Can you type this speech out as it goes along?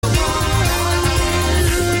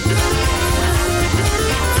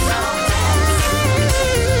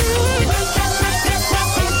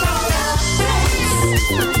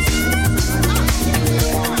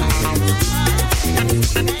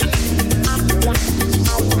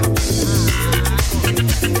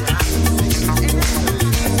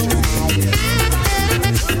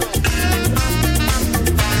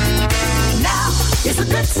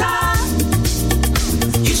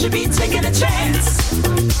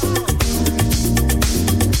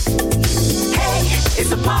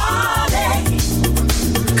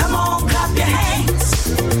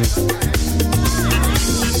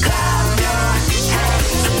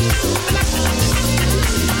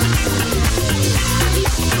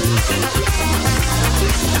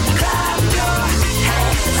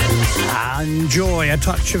Enjoy a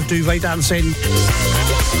touch of duvet dancing.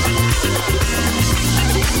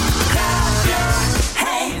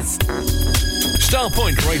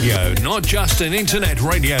 Starpoint Radio, not just an internet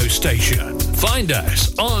radio station. Find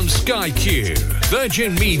us on Sky Q,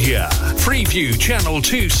 Virgin Media, Freeview Channel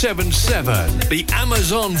 277, the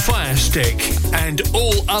Amazon Fire Stick, and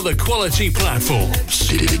all other quality platforms.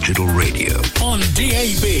 Digital radio. On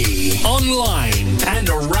DAB, online, and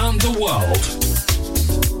around the world.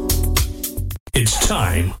 It's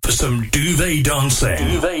time for some duvet dancing.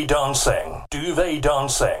 Duvet dancing. Duvet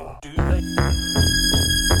dancing. Duvet.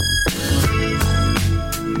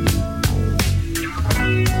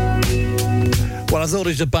 Well, I thought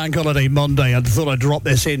it's a bank holiday Monday. I thought I'd drop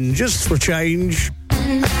this in just for change.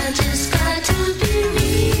 And I just got to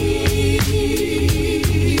believe.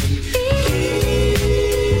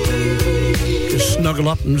 Just snuggle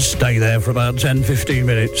up and stay there for about 10-15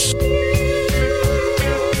 minutes.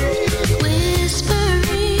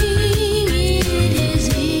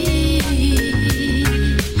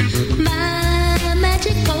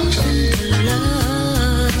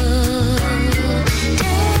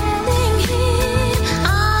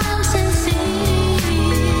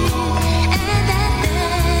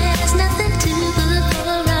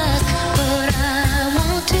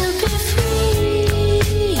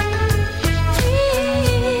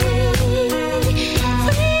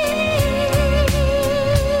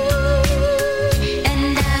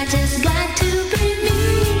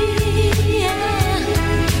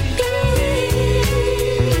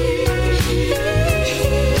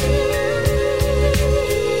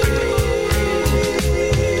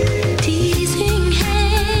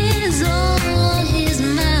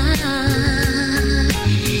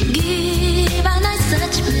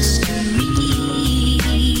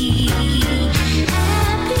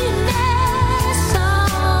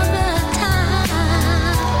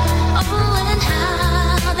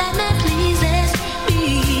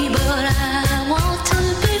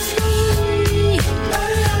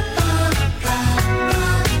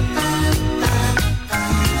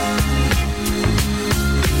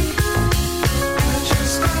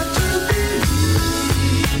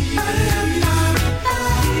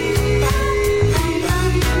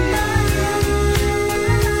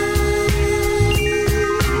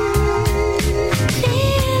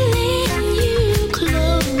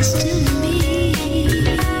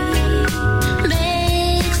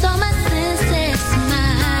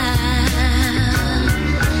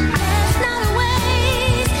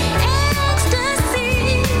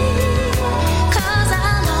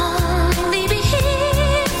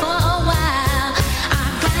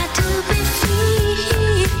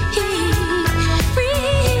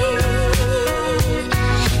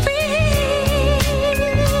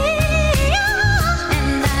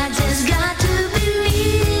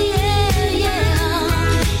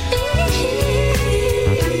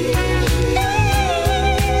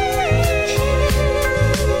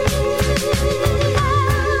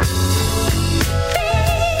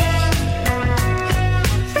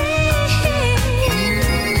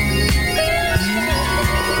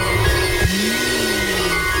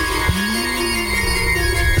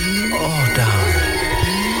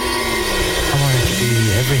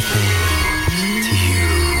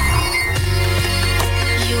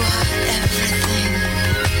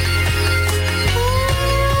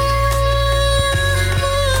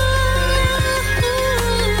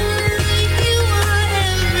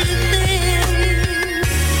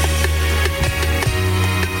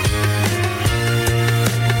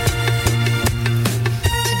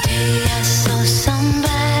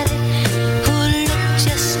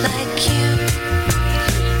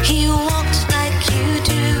 He walks like you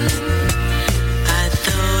do.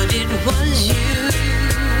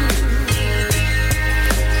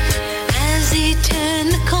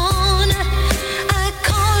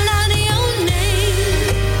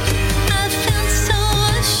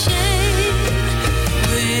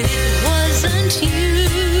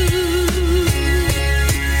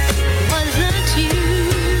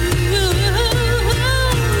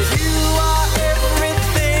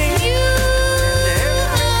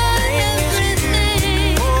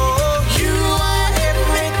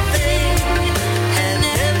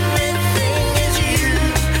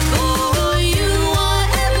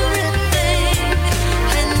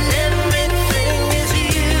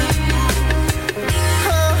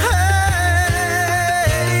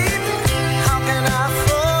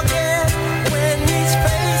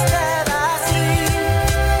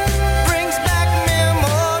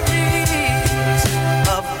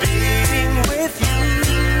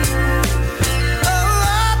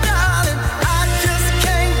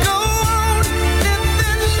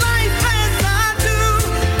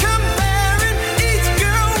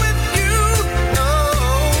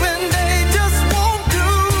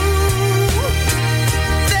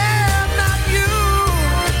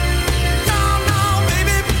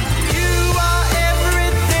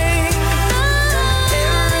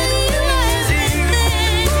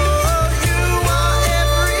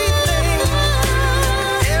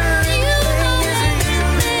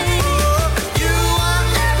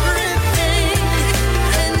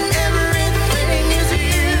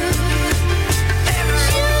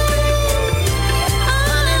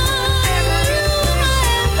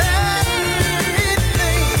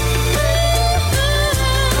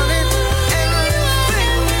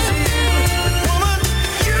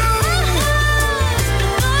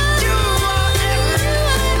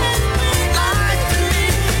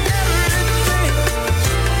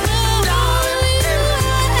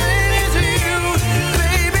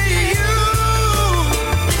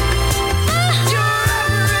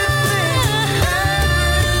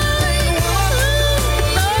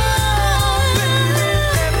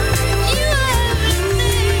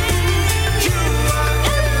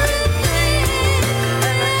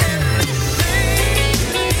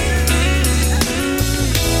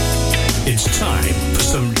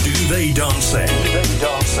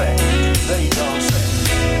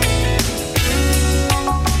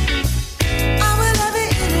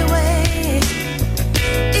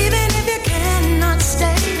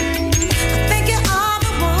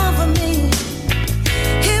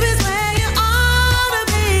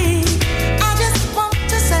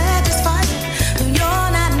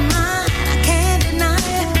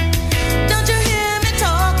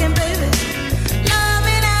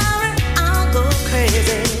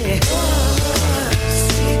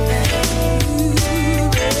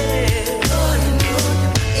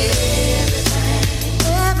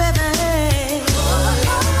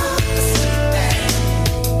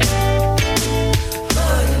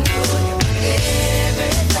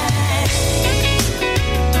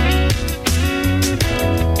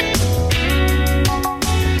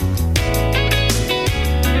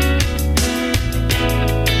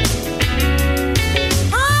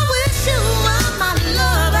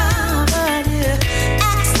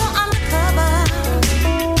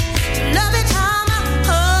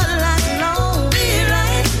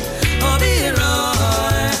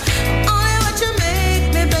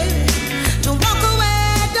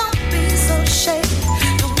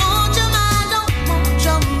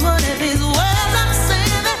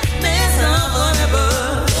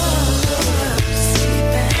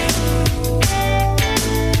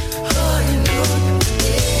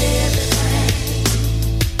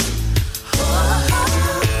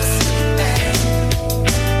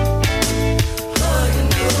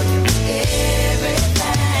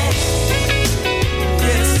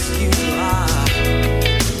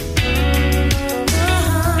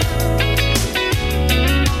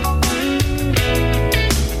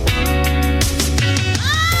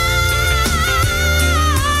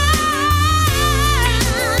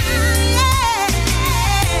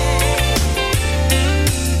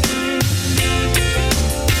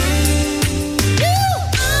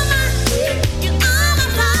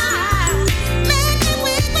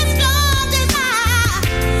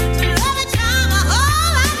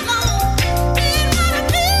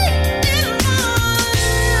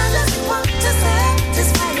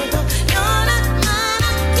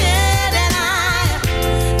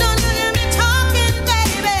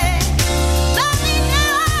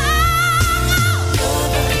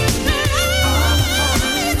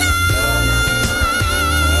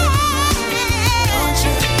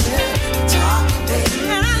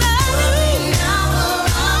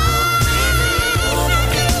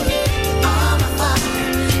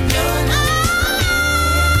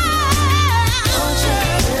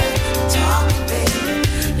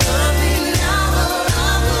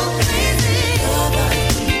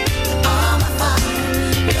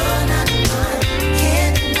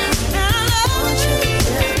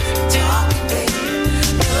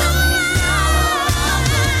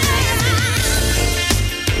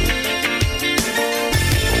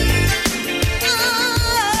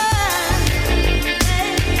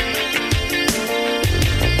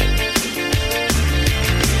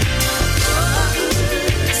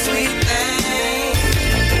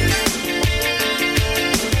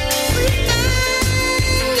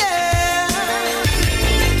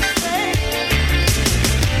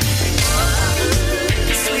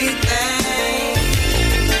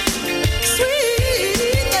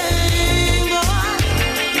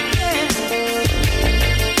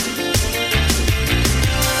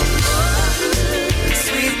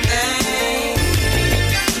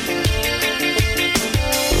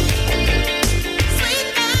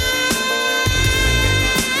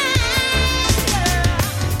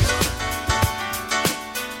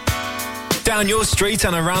 down your street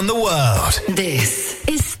and around the world. This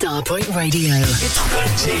is Starpoint Radio. It's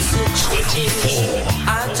 2024.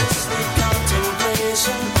 I just need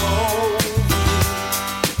contemplation over you.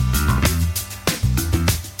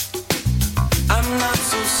 I'm not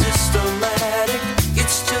so systematic.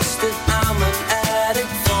 It's just that I'm an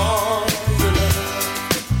addict for your love.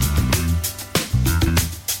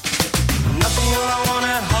 Nothing all I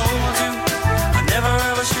wanna hold you. I never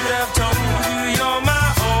ever should have told you you're my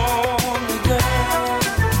only girl.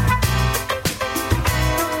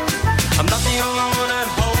 I'm not the only one that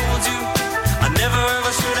holds you. I never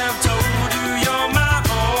ever should have told you you're my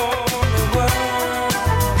only world.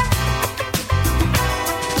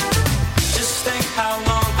 Just think how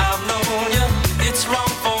long I've known you. It's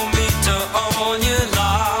wrong for me to own you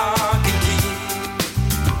lock and key.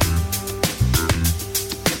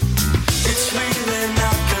 It's really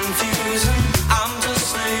not confusing. I'm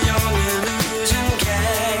just a young illusion,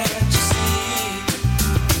 can't you see?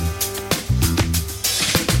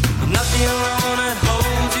 I'm not the only one that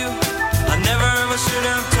holds you. I never ever should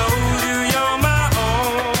have told you you're my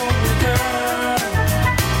only girl.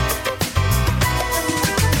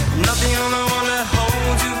 I'm not the only one that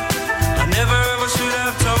holds you. I never ever should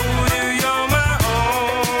have told you you're my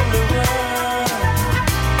only world.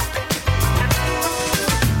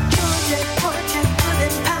 Georgia, Georgia,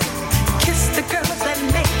 pudding pie. Kiss the girls and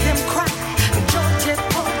make them cry. Georgia,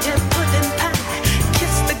 Georgia, pudding pie.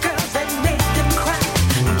 Kiss the girls and make them cry.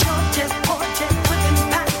 Georgia, Georgia, pudding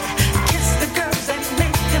pie. Kiss the girls and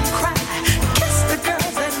make them cry. Kiss the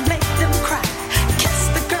girls and make them cry. Kiss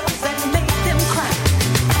the girls and make them cry.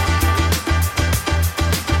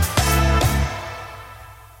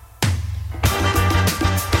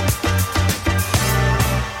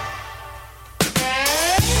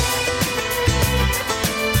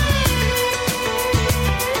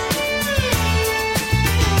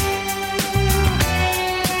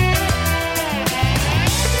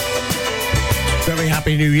 Very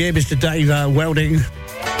happy New Year, Mr. Dave Welding.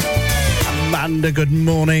 Amanda, good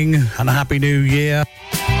morning and a happy New Year.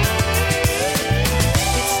 It's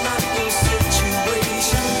not your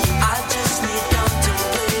situation. I just need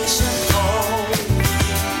contemplation over you.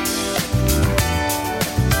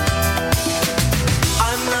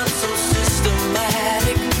 I'm not so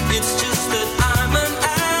systematic. It's just that I'm an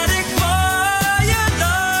addict for your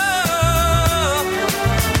love.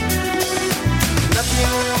 Not the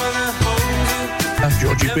only one that holds you.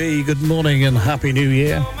 Georgie B, good morning and happy New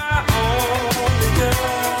Year. You're my only girl.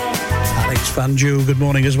 Alex Van Jewel, good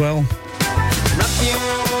morning as well. Not the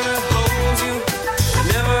only one that holds you. I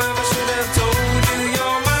never ever should have told you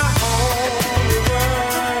you're my only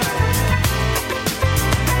world.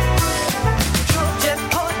 Georgia,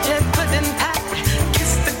 Georgia, pudding pie.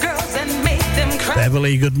 Kiss the girls and make them cry.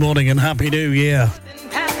 Beverly, good morning and happy New Year. Pudding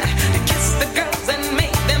pie. Kiss the girls and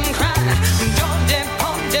make them cry. Georgia,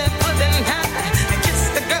 Georgia, pudding pie. Kiss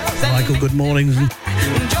the girls and Michael, good morning. Georgia,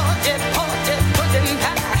 Georgia, pudding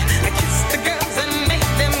pie. Kiss the girls and make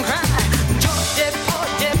them cry. Georgia,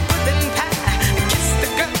 Georgia, pudding pie. Kiss the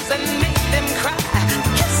girls and make them cry.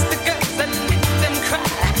 Kiss the girls and make them cry.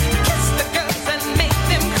 Kiss the girls and make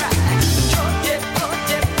them cry. Georgia,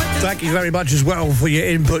 Georgia, pudding Thank you very much as well for your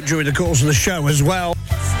input during the course of the show as well.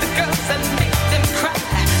 Kiss the girls and make them cry.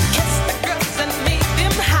 Kiss the girls and make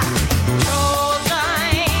them high. Georgia,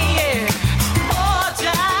 yeah.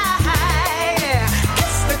 Georgia, yeah.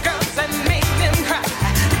 Kiss the girls and make them cry.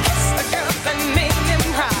 Kiss the girls and make them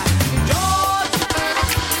cry. Georgia.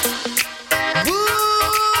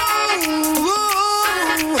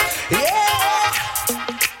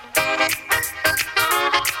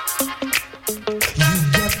 You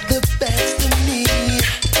get the best of me,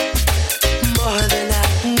 more than I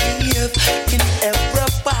can give in every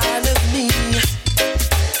part of me.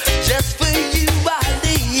 Just for you I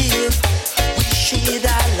live. We shared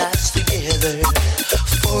our lives together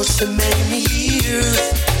for so many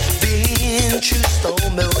years. Been through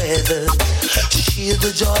stormy weather, share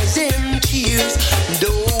the joys and tears. And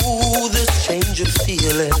oh, this change of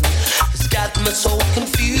feeling has got me so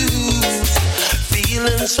confused.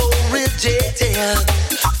 Feeling so rejected,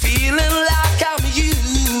 feeling like I'm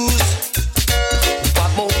used.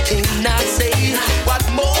 What more can I say? What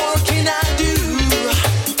more can I do?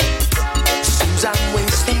 Seems I'm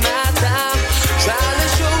wasting my time trying to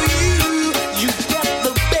show you you get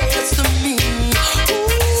the best of me.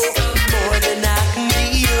 Oh, more than I can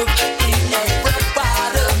give in every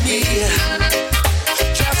part of me.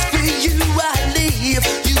 Just for you I live.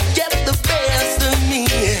 You get the best of me.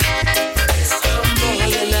 More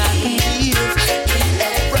than I can give in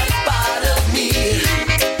every part of me.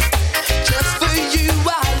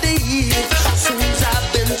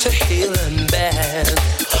 feeling bad,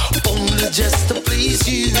 only just to please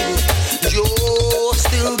you. You're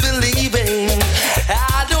still believing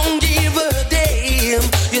I don't give a damn.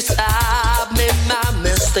 Yes, I've made my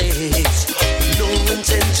mistakes. No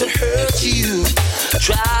intent to hurt you.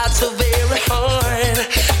 Tried so very hard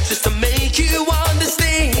just to make you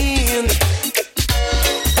understand.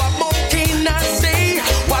 What more can I say?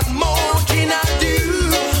 What more can I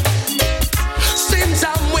do? Since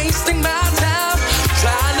I'm wasting my time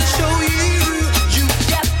trying to show you, you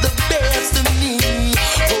get the best of me.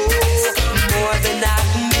 Oh, more than I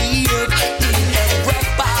can give in every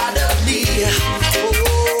part of me. Oh,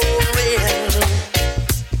 yeah.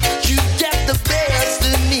 You get the best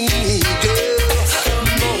of me, girl.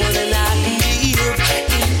 More than I can give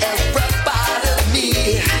in every part of me.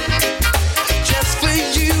 Just for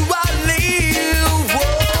you I live. Whoa.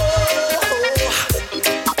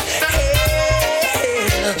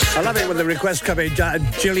 Hey. I love it when the requests come in.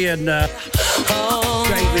 Gillian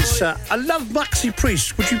Davis. I love Maxi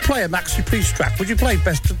Priest. Would you play a Maxi Priest track? Would you play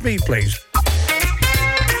Best of Me, please?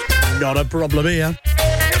 Not a problem here.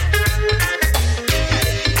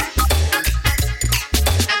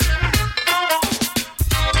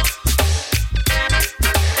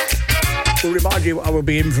 We'll remind you I will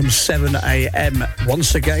be in from 7 a.m.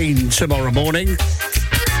 once again tomorrow morning.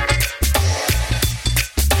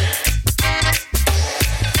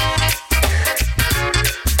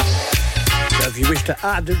 So if you wish to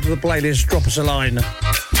add to the playlist, drop us a line.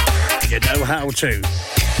 You know how to.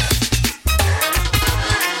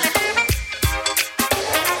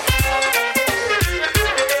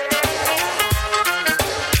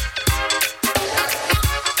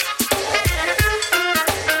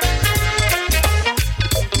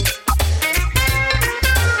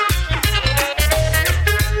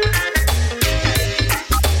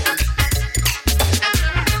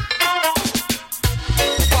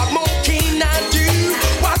 What more can I do?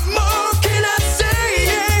 What more can I say?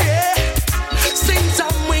 Yeah. Since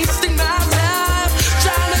I'm wasting my time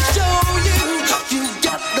trying to show you, you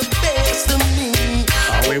got the best of me.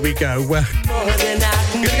 Oh, here we go. More than I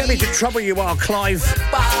can You're going to get me give to trouble you are, Clive.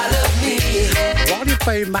 part of me. Why do you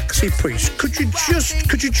play Maxi Priest? Could you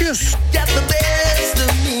just Got the best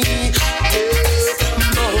of me. Yeah.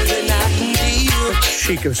 More than I can give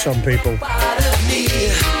cheek of some people? part of me.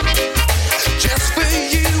 Just for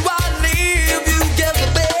you I live. You get the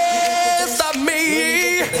best of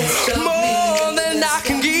me. More than I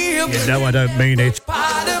can give. No, I don't mean it.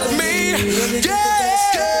 Part of me, yeah.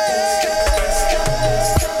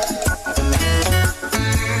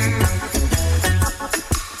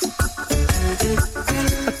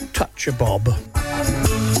 Touch a bob.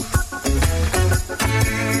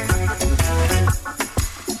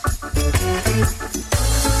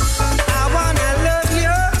 I wanna love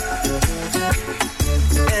you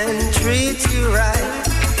and treat you right.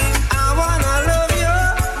 I wanna love you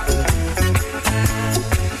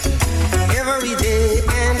every day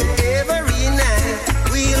and every night.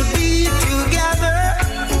 We'll be together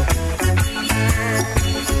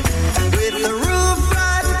with the roof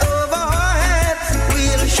right over our heads.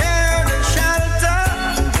 We'll share the shelter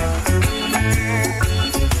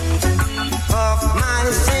of my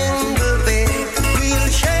single bed. We'll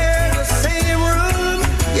share the same room,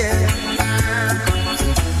 yeah.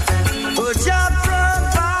 But your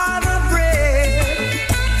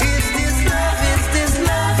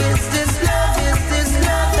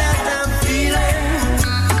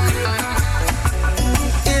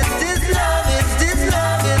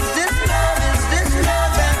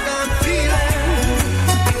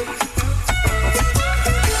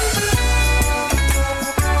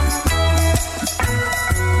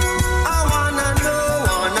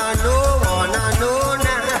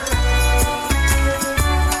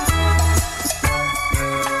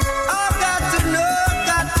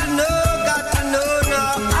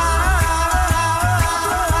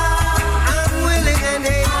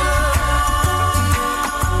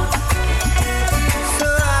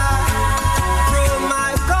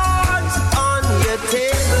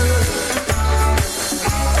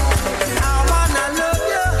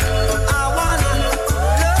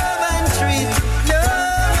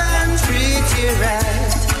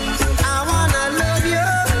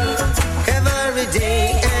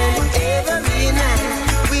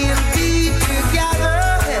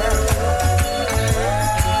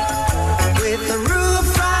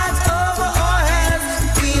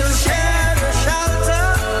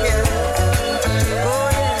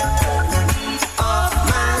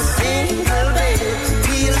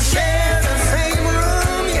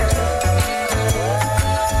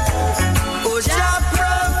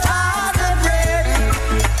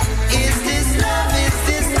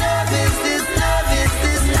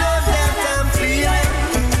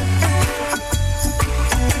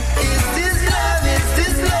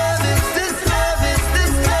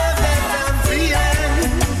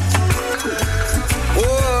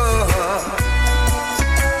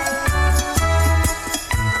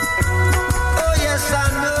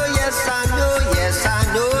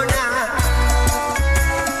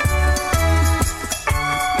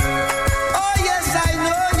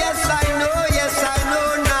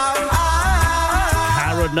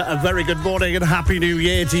and a very good morning and Happy New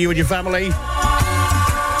Year to you and your family.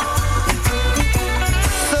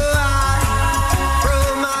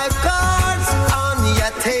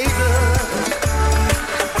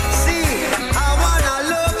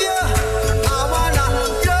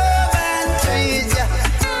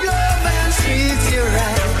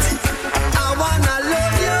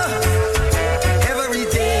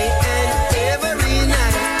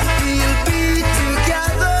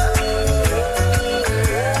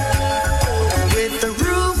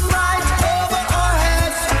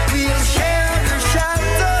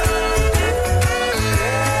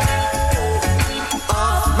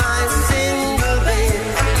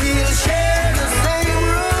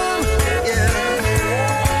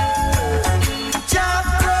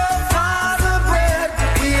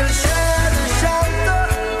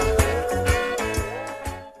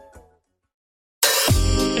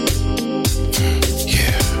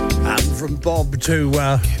 To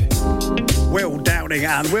Will Downing,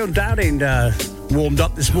 and Will Downing warmed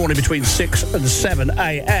up this morning between 6 and 7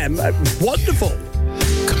 a.m. Wonderful.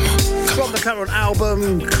 From the current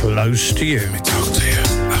album, Close to You. Let me talk to you.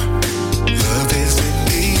 Love is in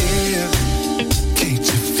the air. Can't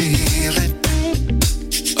you feel it?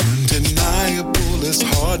 Undeniable, it's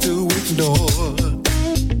hard to ignore.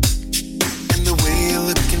 And the way you're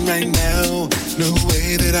looking right now, no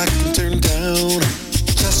way that I can turn down.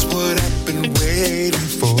 Just what I've been waiting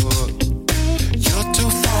for. You're too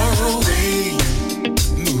far away,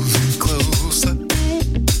 moving closer.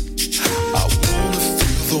 I wanna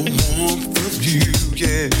feel the warmth of you,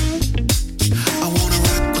 yeah. I wanna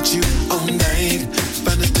rock with you all night.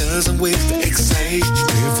 Find a dozen ways to excite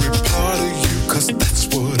every part of you, 'cause that's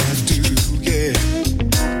what I do, yeah.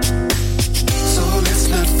 So let's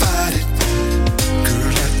not fight it,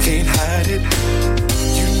 girl, I can't hide it.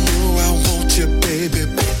 You know I want you, baby,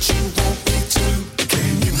 but you want me too.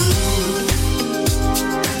 Can you move?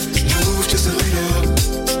 Move just a little.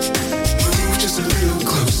 Move just a little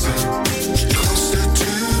closer. Closer to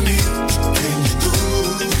me. Can you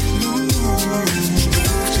move? Move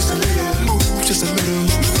just a little. Move just a little.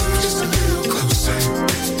 Move just a little closer.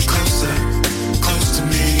 Closer. Close to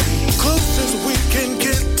me. Close as we can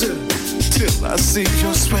get to, till I see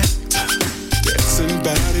your sweat. Dancing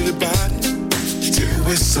body to body till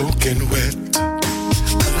we're soaking wet. I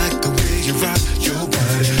like the way you rock your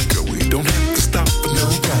body. Girl, we don't have to stop for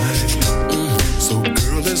nobody. So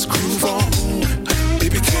girl, let's groove on.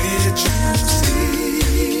 Baby, can't you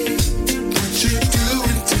see what you're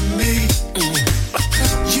doing to me?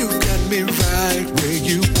 You got me right where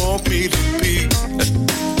you want me to be.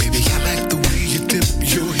 Baby, I like the way you dip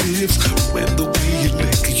your hips, when the way you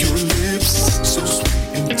lick your lips. So sweet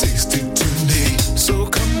and tasty to me. So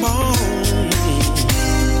come on.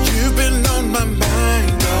 You've been on my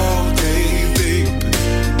mind all day, baby.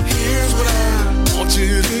 Here's what I want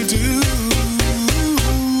you to do.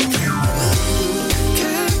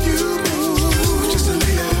 Can you move just a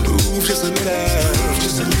little? Move just a little.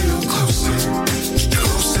 Just a little closer.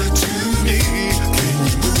 Closer to me. Can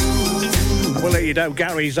you move? We'll let you know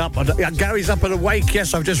Gary's up. Gary's up and awake.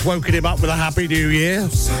 Yes, I've just woken him up with a Happy New Year.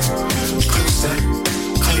 Closer.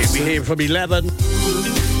 He'll be here from 11.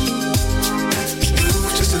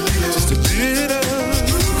 Just a little. Just a little.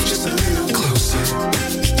 Just a little closer.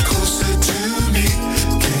 Closer to me.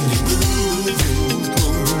 Can you move?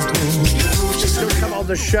 Move just a Come little. on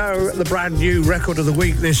the show, the brand new record of the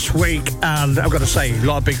week this week, and I've got to say, a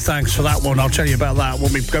lot of big thanks for that one. I'll tell you about that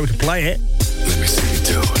when we go to play it. Let me see you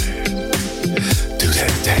do it. Do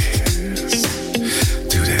that dance.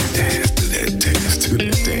 Do that dance. Do that dance. Do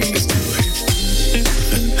that dance. Do it.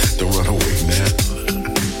 Don't run away now.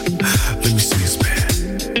 Let me see you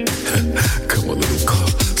spin. Come a little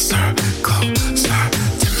closer, closer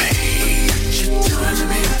to me. What you doing to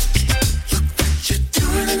me? Look what you're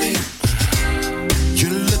doing to me.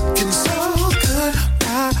 You're looking so good,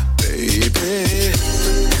 my baby.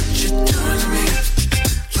 Look what you're doing to me.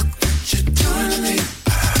 Look what you're doing to me.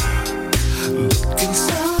 Looking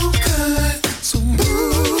so good.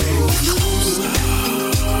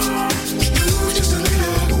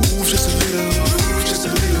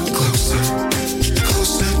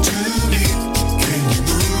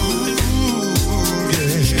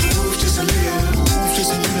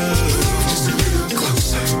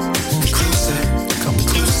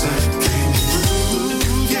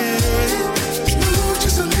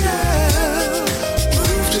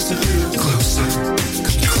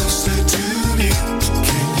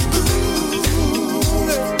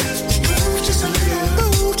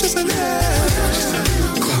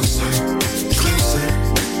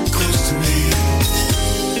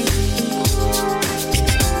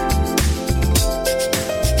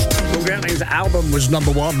 album was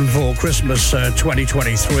number one for Christmas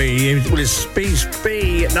 2023. Will his piece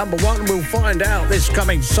be number one? We'll find out this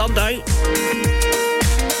coming Sunday.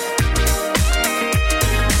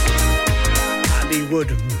 Andy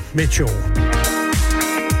Wood Mitchell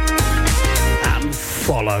and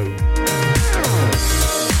Follow.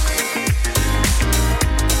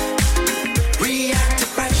 React to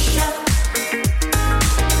pressure.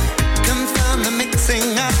 Confirm the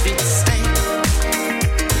mixing of each state.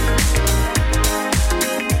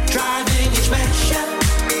 Driving each measure.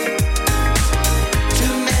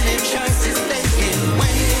 Too many choices taking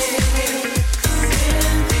ways.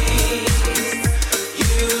 In these,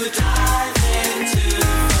 you dive into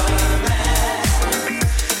the mess.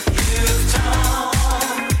 You've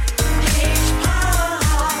torn each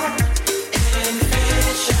part in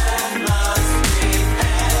vision must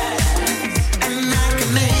repent. And I can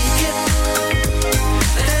make it.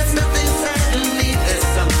 There's nothing suddenly, there's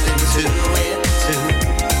something to it too.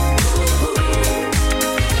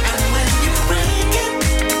 And when you break it,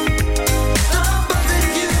 don't bother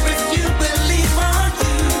you if you believe on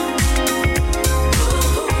you.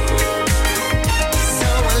 So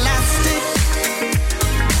elastic,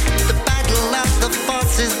 the battle of the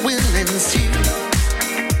forces will ensue.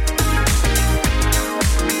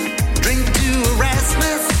 Drink to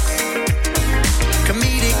Erasmus,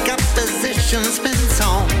 comedic opposition spins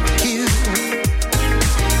on cue.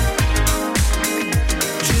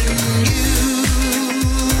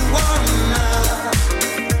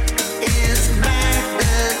 Is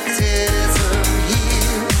magnetism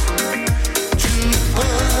here to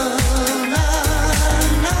pull along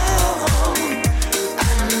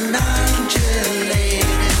an undulating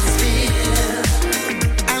sphere?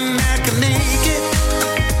 And I can make it.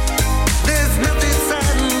 There's nothing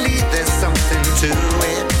suddenly, there's something to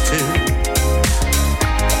it too.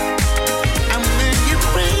 And when you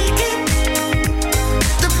break it,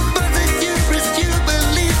 the buzzer hubris you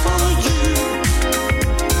believe for you.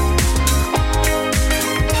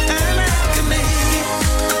 And I can make it.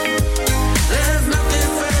 There's nothing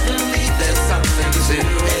suddenly, there's something to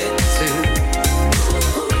it too.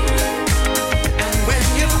 And when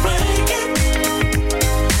you break it,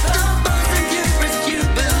 the buzzer hubris you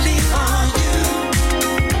believe for you.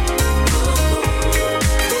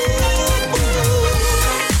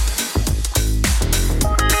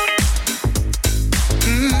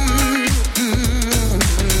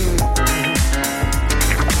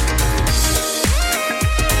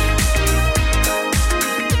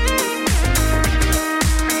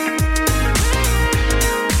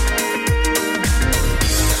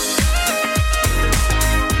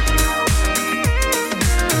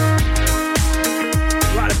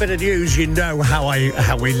 Right, a bit of news. You know how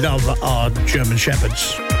we love our German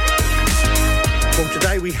Shepherds. Well,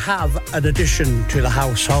 today we have an addition to the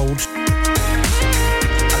household.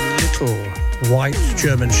 A little white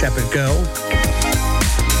German Shepherd girl,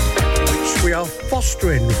 which we are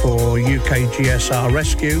fostering for UK GSR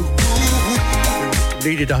Rescue.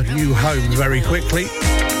 Needed a new home very quickly.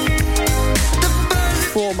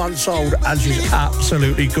 4 months old and she's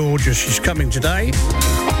absolutely gorgeous. She's coming today.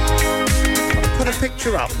 I'll put a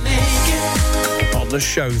picture up on the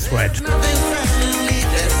show thread. Nothing suddenly,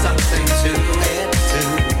 there's something to it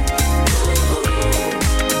too.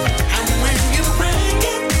 And when you break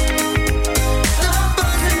it, the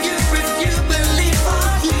buzzer hubris you believe for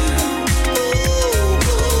you.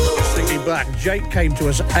 Thinking back, Jake came to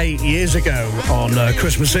us 8 years ago on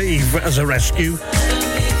Christmas Eve as a rescue.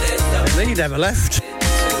 And he never left.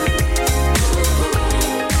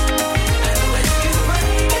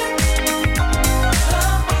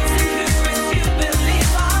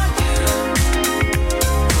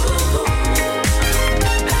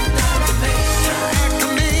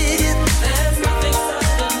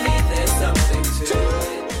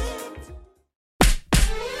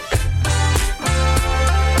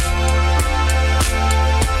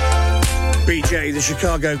 BJ, the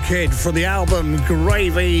Chicago Kid, from the album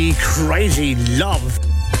Gravy Crazy Love.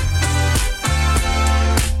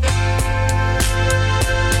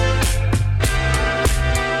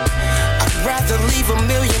 I'd rather leave $1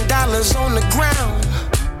 million on the ground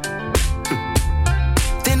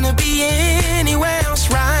than to be anywhere else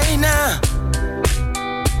right now.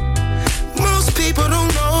 Most people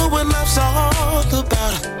don't know what love's all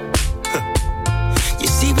about. You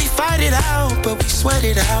see, we fight it out, but we sweat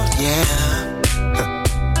it out, yeah.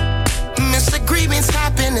 Misagreements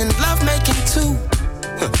happen in lovemaking too.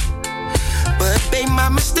 But babe, my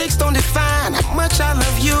mistakes don't define how much I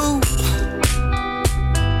love you.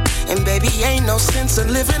 And baby, ain't no sense of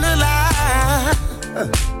living a lie.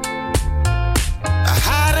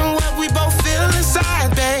 Hiding what we both feel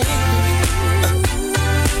inside, babe.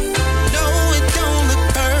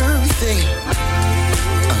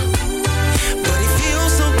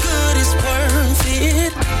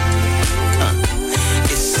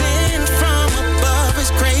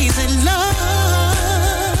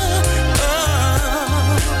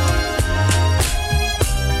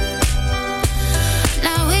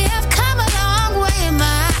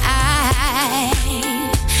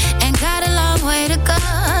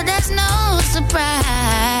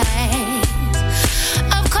 rise.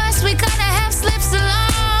 Of course, we gotta have slips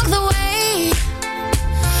along the way,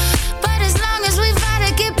 but as long as we fight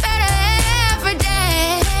to get better every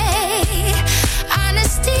day,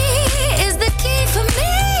 honesty is the key for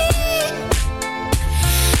me.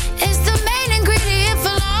 It's the main ingredient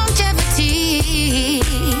for longevity.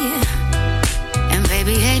 And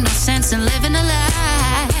baby, ain't no sense in living a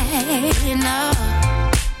lie, no.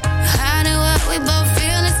 I know what we both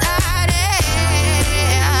feel inside, yeah.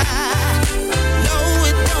 No,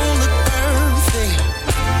 it don't look perfect,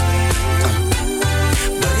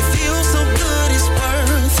 but it feels so good, it's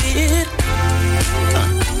worth it.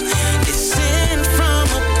 It's sent from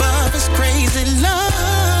above, it's crazy love.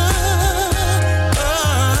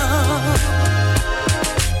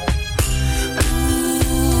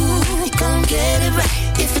 Ooh, you gon' get it right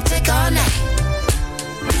if it take all night.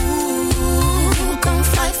 Ooh, gon'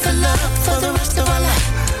 fight for love for the rest of our life.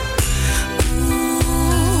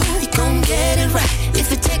 Ooh, you gon' get it right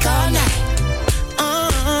if it take all night.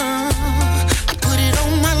 I put it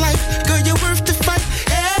on my life, girl, you're worth the fight.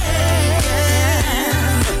 Yeah.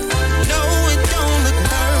 No, it don't look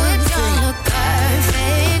perfect,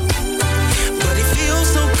 but it feels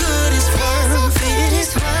so good, it's worth it.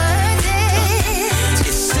 It's worth it.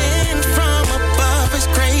 It's sent from above, it's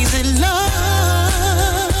crazy love.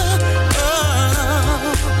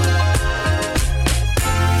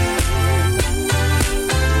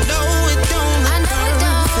 No, it don't I look know it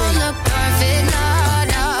don't perfect, look perfect, no,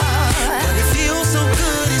 no. but it feels so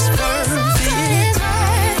good, it's worth it. It's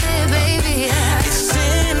worth it, baby. It's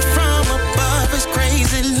sent from above, it's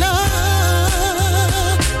crazy love.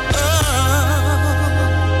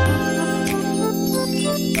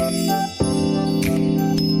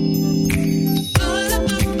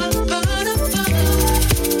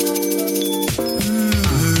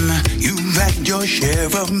 You've had your share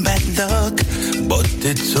of bad luck, but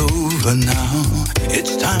it's over now.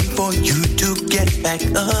 It's time for you to get back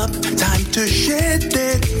up. Time to shed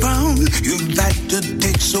that frown. You've had to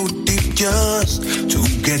dig so deep just to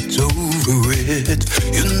get over it.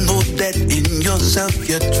 You know that in yourself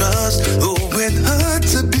you trust, though it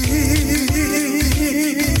hurts a bit.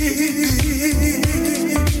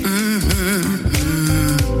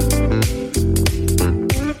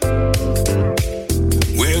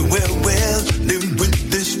 Well, live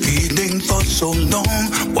with this feeling for so long.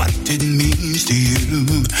 What it means to you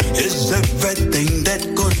is everything that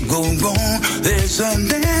could go wrong. There's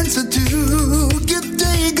an answer to. You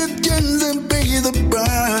take a chance and pay the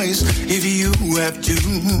price if you have to.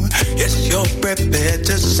 Yes, you're prepared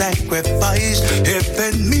to sacrifice if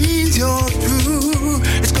it means you're true.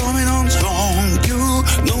 It's coming on strong. You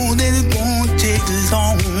know that it won't take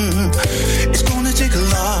long. It's gonna take a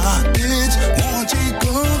lot. It won't take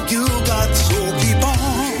long. You got so keep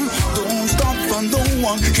on. Don't stop for no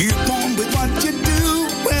one. Keep on with what you do.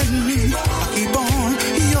 When keep on,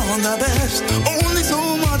 you're the best. Only so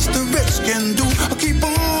much the rest can do. Keep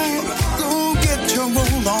on, go get your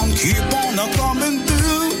roll on. Keep on coming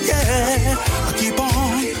through, yeah. Keep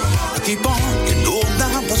on. You know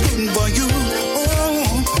that was good for you.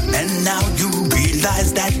 Oh, and now you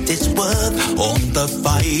realize that it's worth all the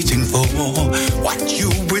fighting for. What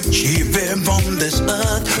you achieving on this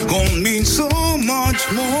earth gonna mean so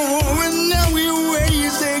much more. And now you're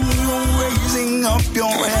raising up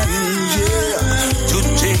your hands, yeah, to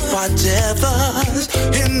take whatever's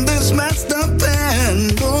in this master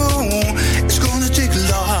plan. Oh, it's gonna take a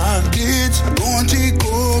lot. It's gonna take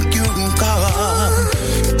all you got.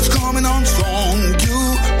 It's coming on strong. You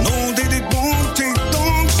know that it won't take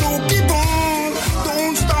long. So keep on.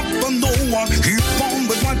 Don't stop for no one. Keep on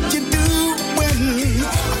with what you do. When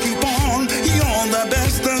keep on, you're the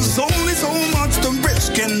best. There's only so much the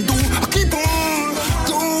rest can do. Keep on.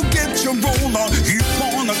 Go get your roll on. Keep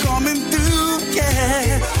on coming through.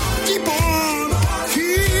 Yeah. Keep on.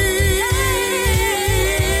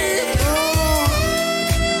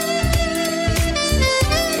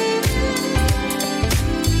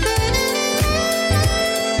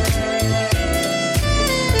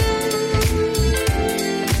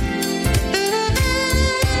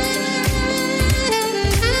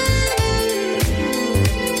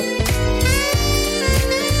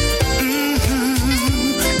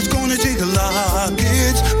 It's gonna take a lot.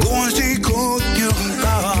 It's gonna take all you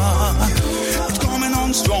got. It's coming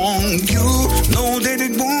on strong. You know that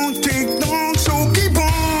it won't take long. So keep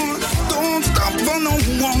on. Don't stop for no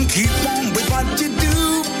one. Keep on with what you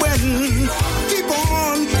do. When keep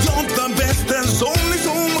on. You're the best. There's only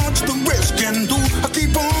so much the rest can do.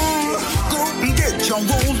 Keep on. Go and get your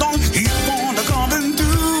roll on. Keep on coming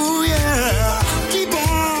through. Yeah. Keep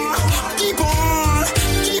on. Keep on.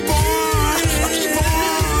 Keep on.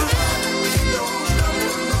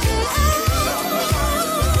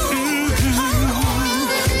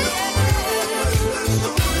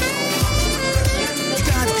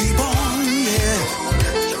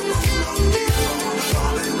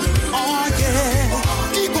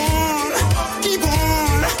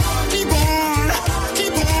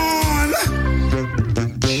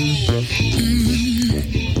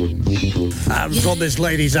 jams on this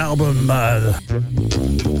lady's album.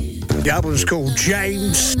 The album's called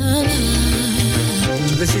James.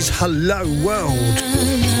 This is Hello World.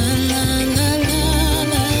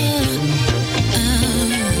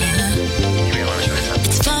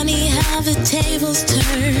 It's funny how the tables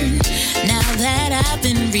turn now that I've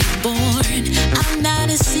been reborn. I'm not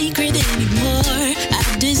a secret anymore.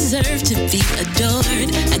 I deserve to be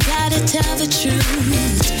adored. I gotta tell the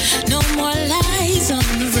truth. No more lies on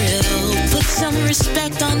the real. Put some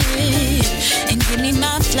respect on it and give me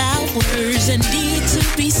my flowers and need to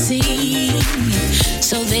be seen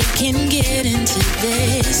so they can get into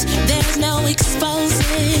this. There's no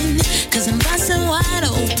exposing, 'cause I'm busting wide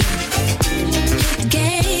open.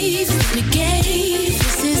 It gave.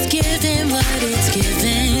 This is giving what it's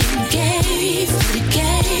giving. Gave.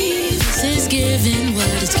 This is giving what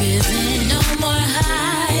it's giving. No more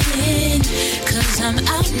hiding, 'cause I'm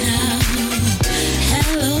out now.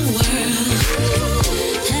 Hello world.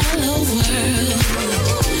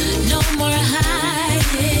 No more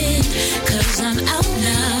hiding, 'cause I'm out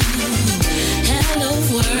now. Hello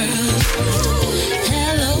world.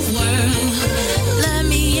 Let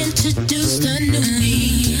me introduce the new me,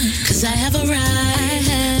 'cause I have arrived.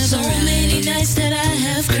 So many nights that I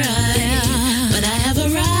have cried, but I have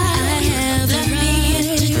arrived. Let me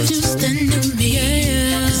introduce the new me,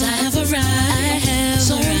 'cause I have arrived.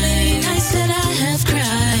 So many nights that I have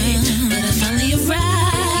cried, but I finally arrived.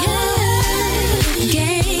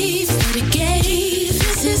 Gave.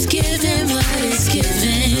 This is giving what it's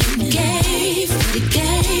giving. Gave.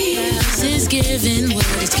 This is giving what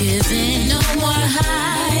it's giving. No more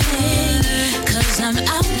hiding, 'cause I'm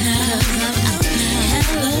out now.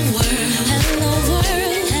 Hello world.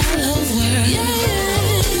 Yeah.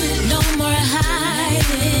 No more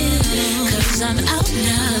hiding, 'cause I'm out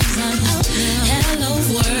now. Hello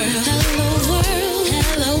world.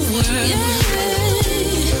 Yeah.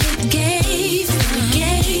 Gave.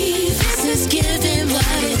 This is giving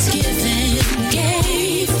what it's giving.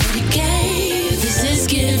 Gave. This is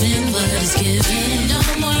giving what it's giving. No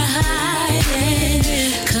more hiding,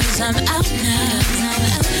 'cause I'm out now.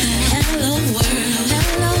 Hello world.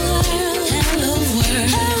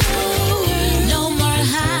 No more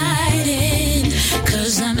hiding,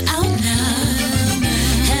 'cause I'm out now.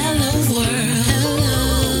 Hello world.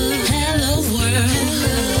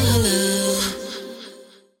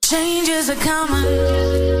 Changes are coming.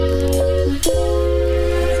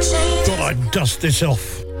 Thought I'd dust this off.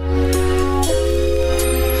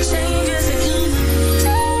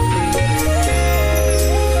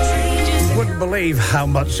 Wouldn't believe how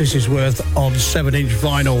much this is worth on 7-inch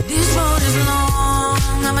vinyl. This road is long,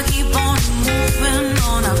 I'ma keep on moving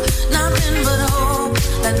on. I've nothing but hope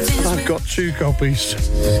that this I've got 2 copies.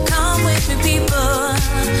 come with me, people.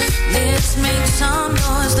 Let's make some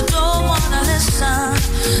noise. The don't wanna listen.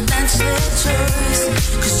 That's their choice.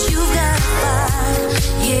 'Cause you gotta fight.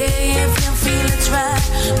 Yeah, if you feel it's right.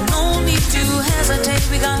 No need to hesitate.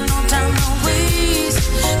 We got no time, no waste.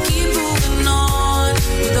 Keep moving on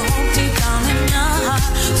with the hope deep down in your heart.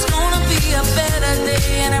 It's gonna be a better day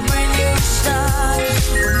and a brand new start.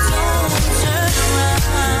 Don't turn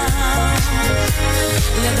around.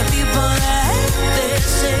 Let the people that they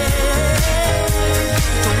say.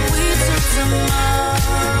 Don't wait till tomorrow.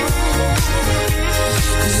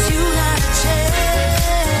 'Cause you got a chance.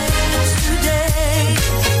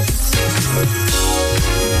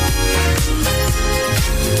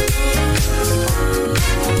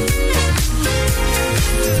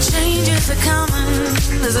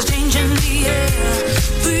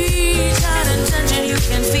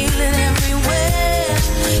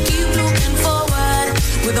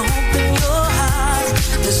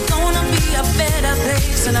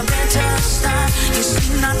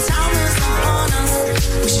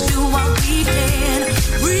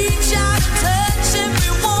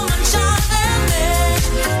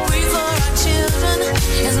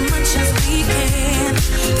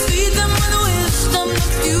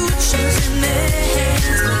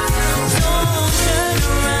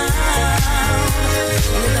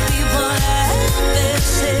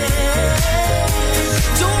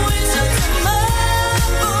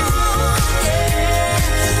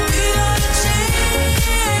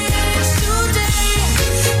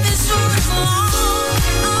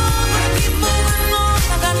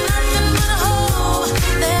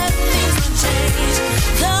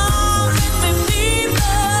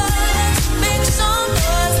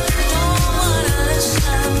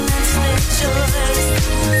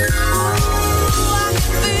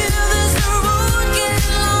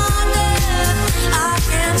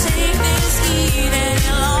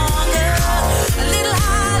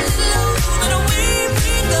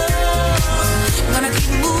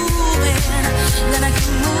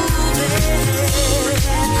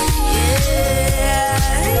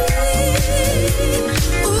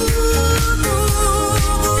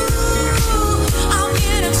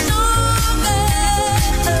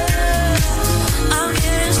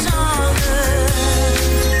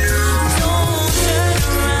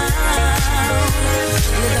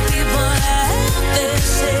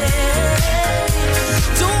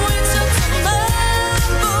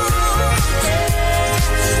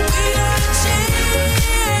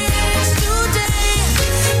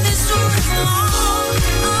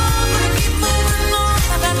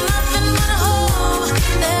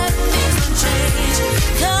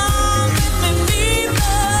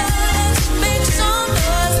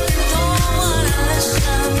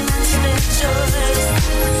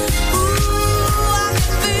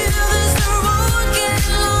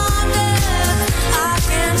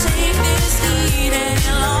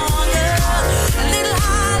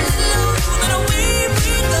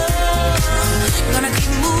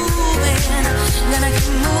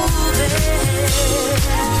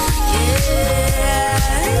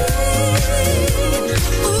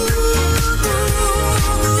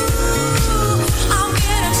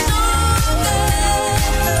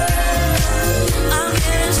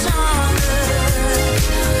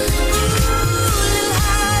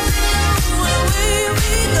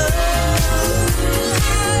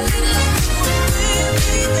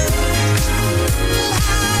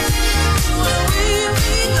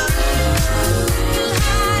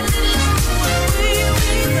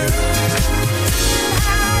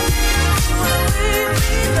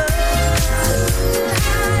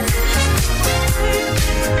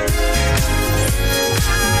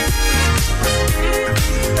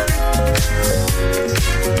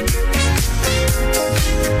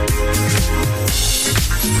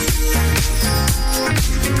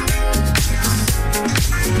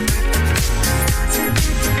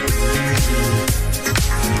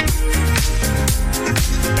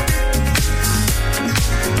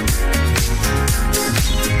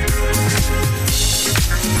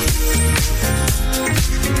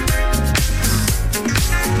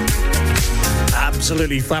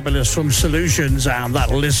 Absolutely fabulous from Solutions, and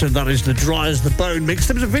that listen, that is the Dry as the Bone mix.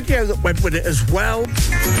 There was a video that went with it as well.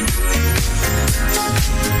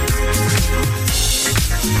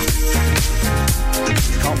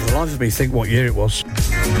 Can't for the life of me think what year it was.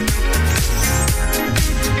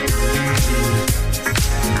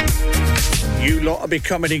 You lot are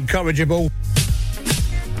becoming incorrigible.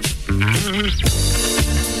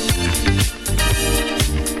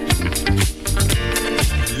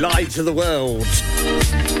 Lie to the world.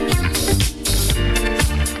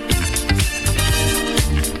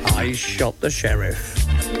 I shot the sheriff.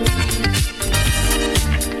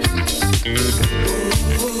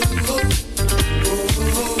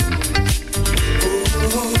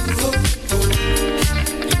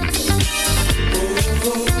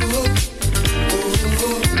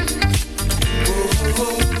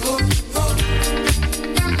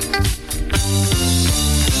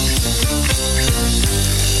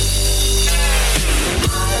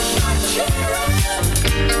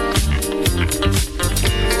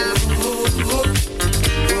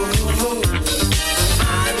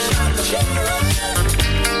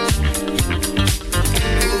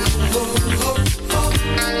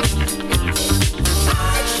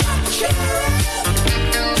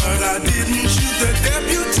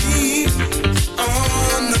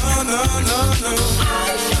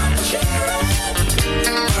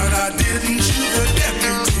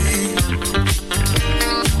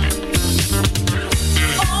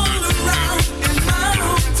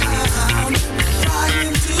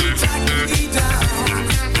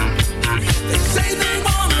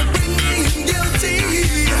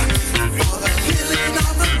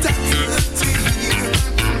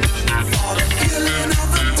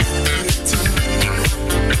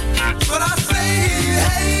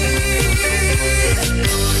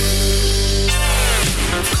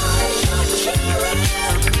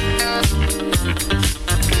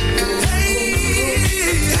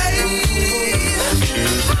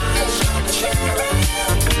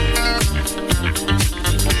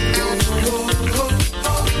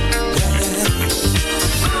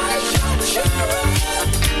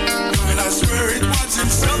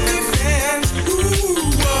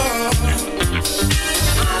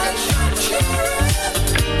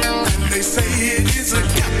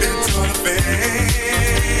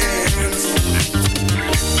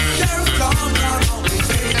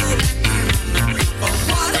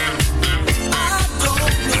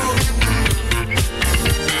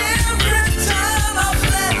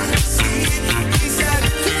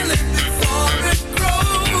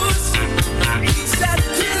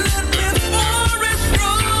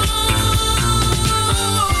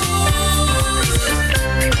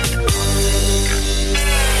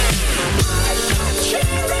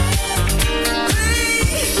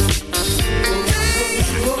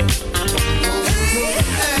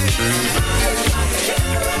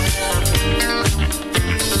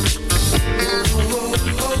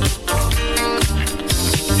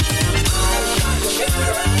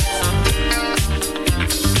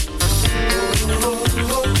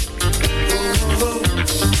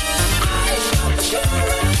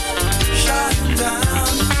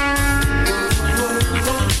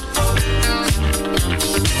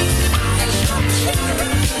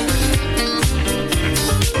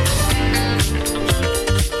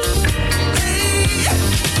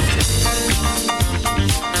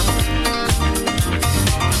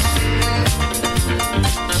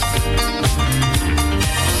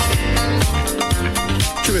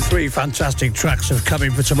 Fantastic tracks have come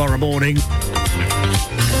in for tomorrow morning. Want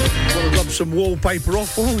to rub some wallpaper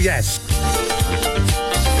off? Oh, yes.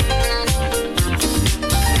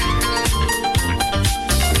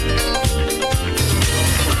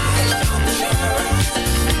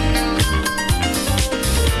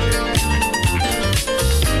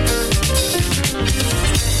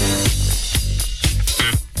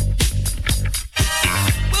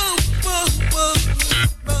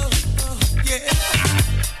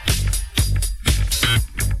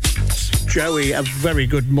 Joey, a very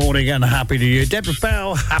good morning and Happy New Year. Deborah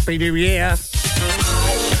Bell, Happy New Year.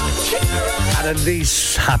 And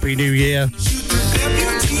Elise, Happy New Year.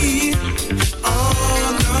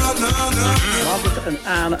 Robert and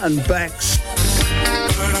Anne and Bex,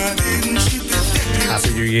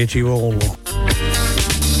 Happy New Year to you all.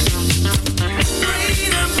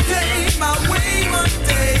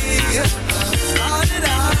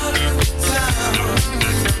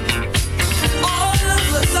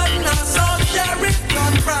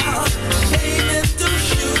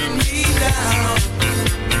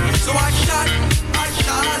 So I shot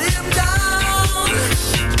him down,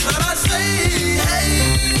 and I say,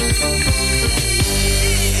 hey.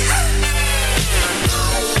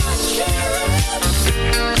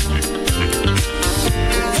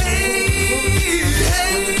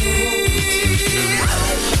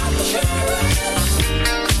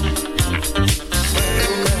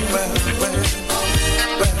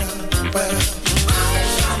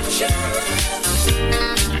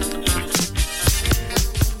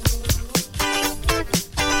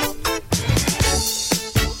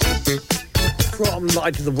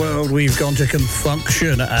 side of the world, we've gone to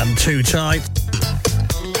Confunction and Too Tight.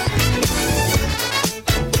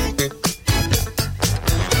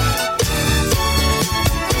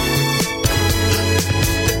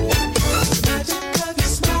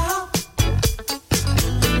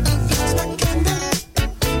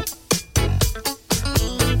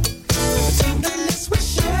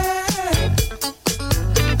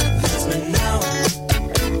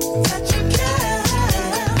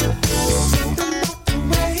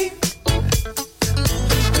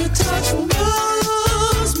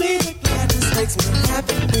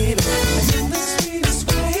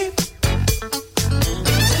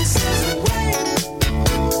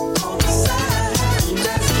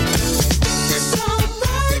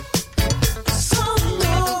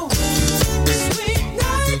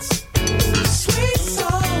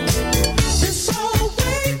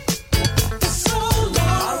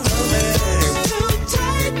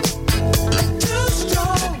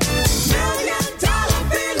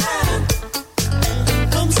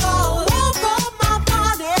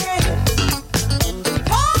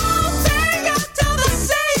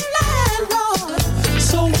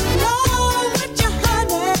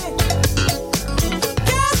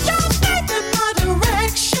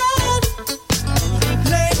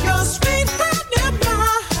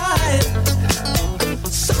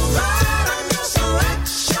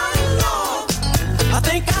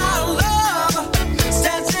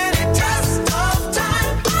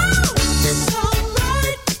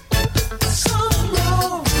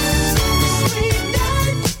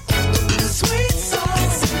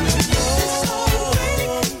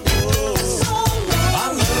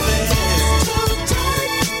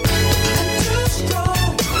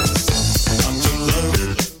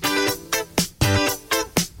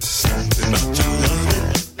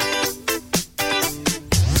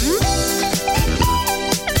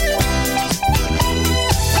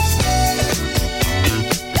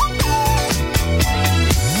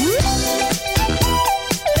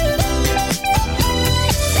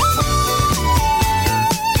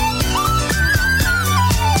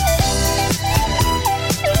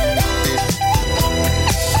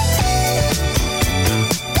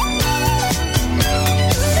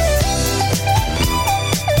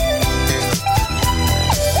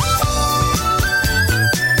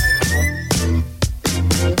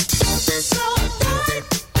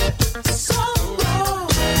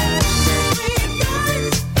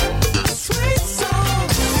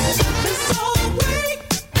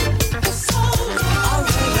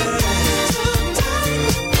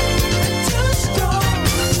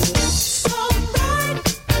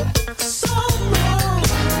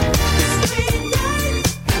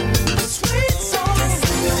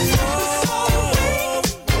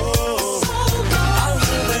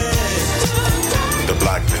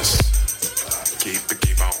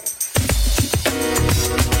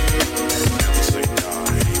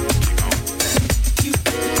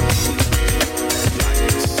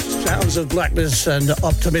 Of Blackness and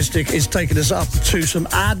Optimistic is taking us up to some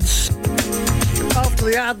ads. After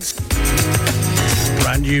the ads,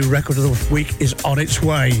 brand new record of the week is on its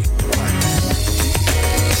way.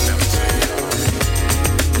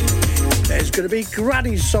 There's going to be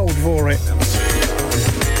grannies sold for it.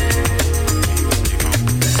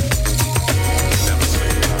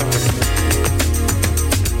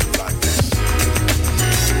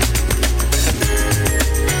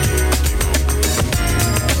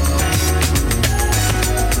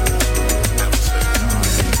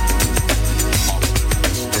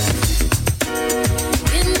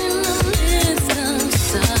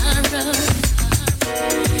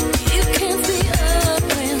 You can't see up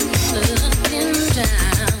when looking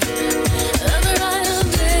down.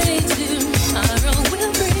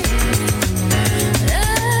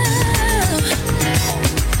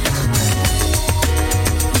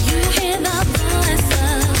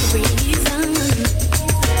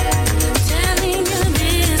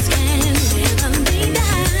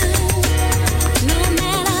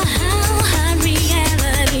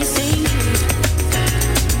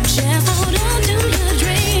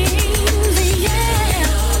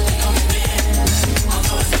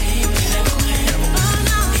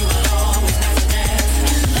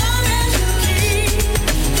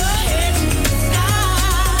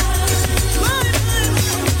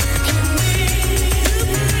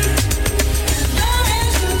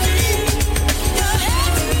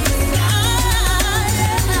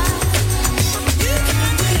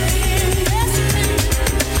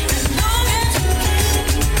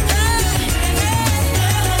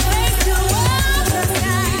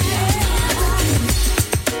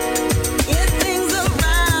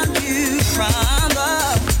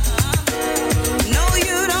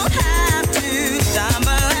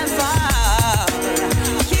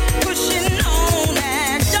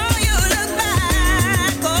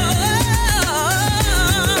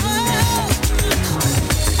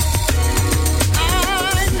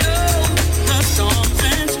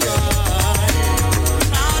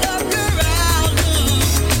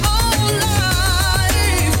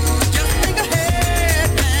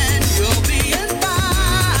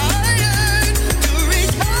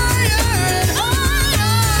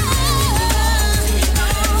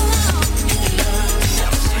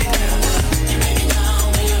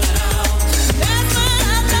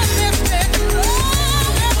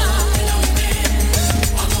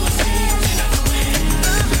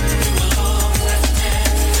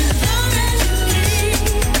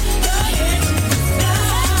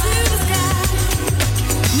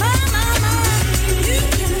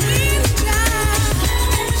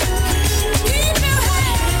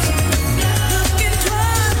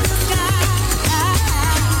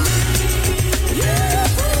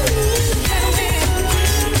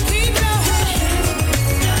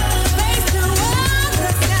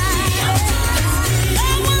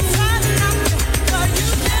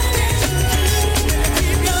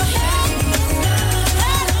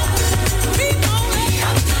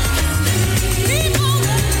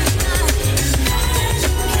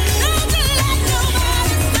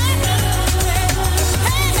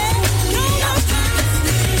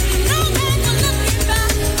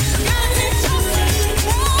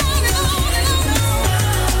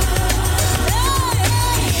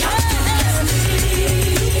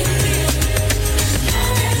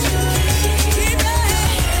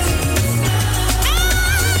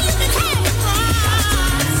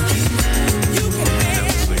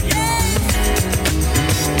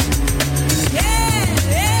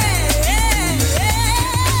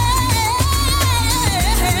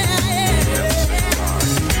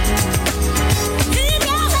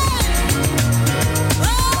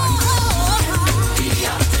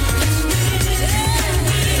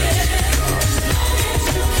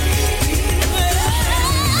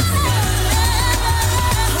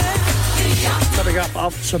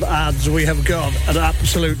 some ads, we have got an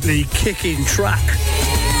absolutely kicking track,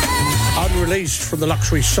 unreleased from the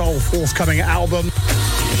Luxury Soul forthcoming album.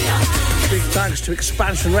 Big thanks to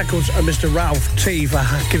Expansion Records and Mr. Ralph T for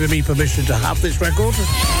giving me permission to have this record.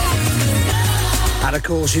 And of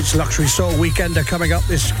course, it's Luxury Soul Weekender coming up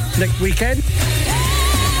this next weekend.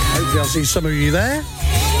 Hopefully I'll see some of you there.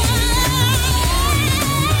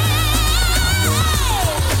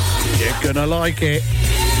 You're gonna like it.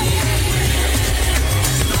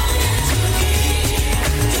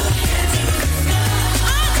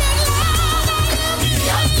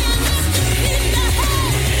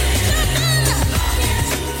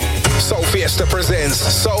 Soul Fiesta presents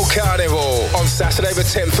Soul Carnival on Saturday the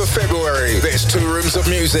 10th of February. There's 2 rooms of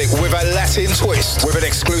music with a Latin twist, with an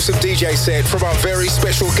exclusive DJ set from our very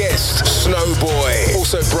special guest, Snowboy.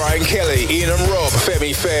 Also Brian Kelly, Ian and Rob,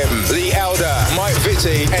 Femi Fem, Lee Alder, Mike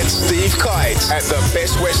Vitti and Steve Kite at the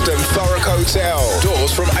Best Western Thurrock Hotel.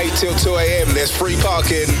 Doors from 8 till 2 a.m. There's free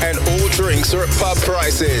parking and all drinks are at pub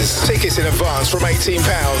prices. Tickets in advance from £18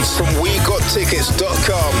 from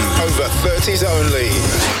WeGotTickets.com. Over 30s only.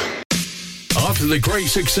 After the great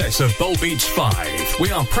success of Bowl Beach 5,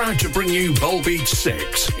 we are proud to bring you Bowl Beach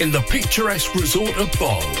 6 in the picturesque resort of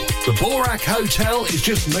Bowl. The Borac Hotel is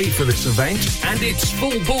just made for this event, and it's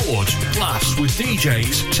full board, plus with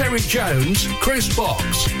DJs Terry Jones, Chris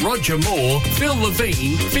Box, Roger Moore, Phil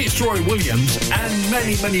Levine, Fitzroy Williams, and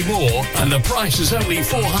many, many more. And the price is only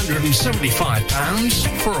 £475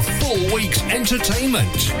 for a full week's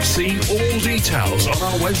entertainment. See all details on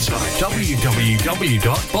our website,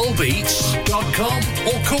 www.bowlbeats.com,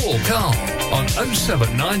 or call Carl on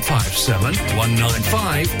 07957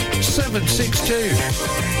 195 762.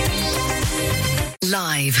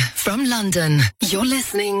 Live from London, you're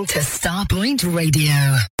listening to Starpoint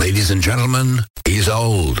Radio. Ladies and gentlemen, he's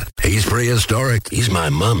old, he's prehistoric, he's my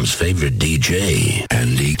mum's favorite DJ,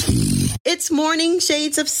 Andy Key. It's Morning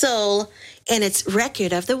Shades of Soul, and it's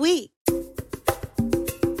Record of the Week.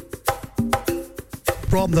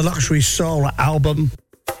 From the Luxury Soul album,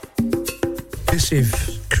 this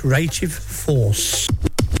is Creative Force.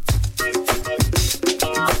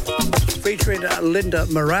 Featuring Linda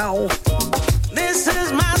Morale. This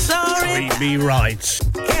is my story. Treat Me Right.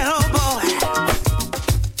 Ghetto boy.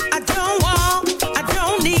 I don't want, I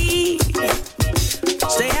don't need.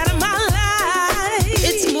 Stay out of my life.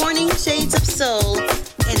 It's Morning Shades of Soul,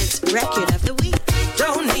 and it's Record of the Week.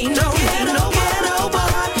 Don't need no ghetto boy.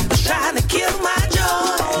 Trying to kill my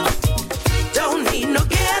joy. Don't need no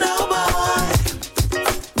ghetto boy.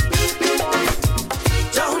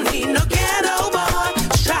 Don't need no ghetto boy.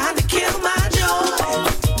 Trying to kill my joy.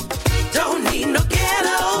 Don't need no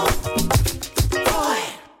ghetto boy.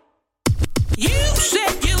 You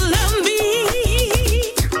said you love me,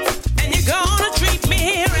 and you're gonna treat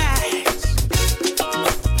me right.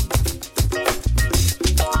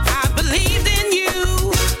 I believe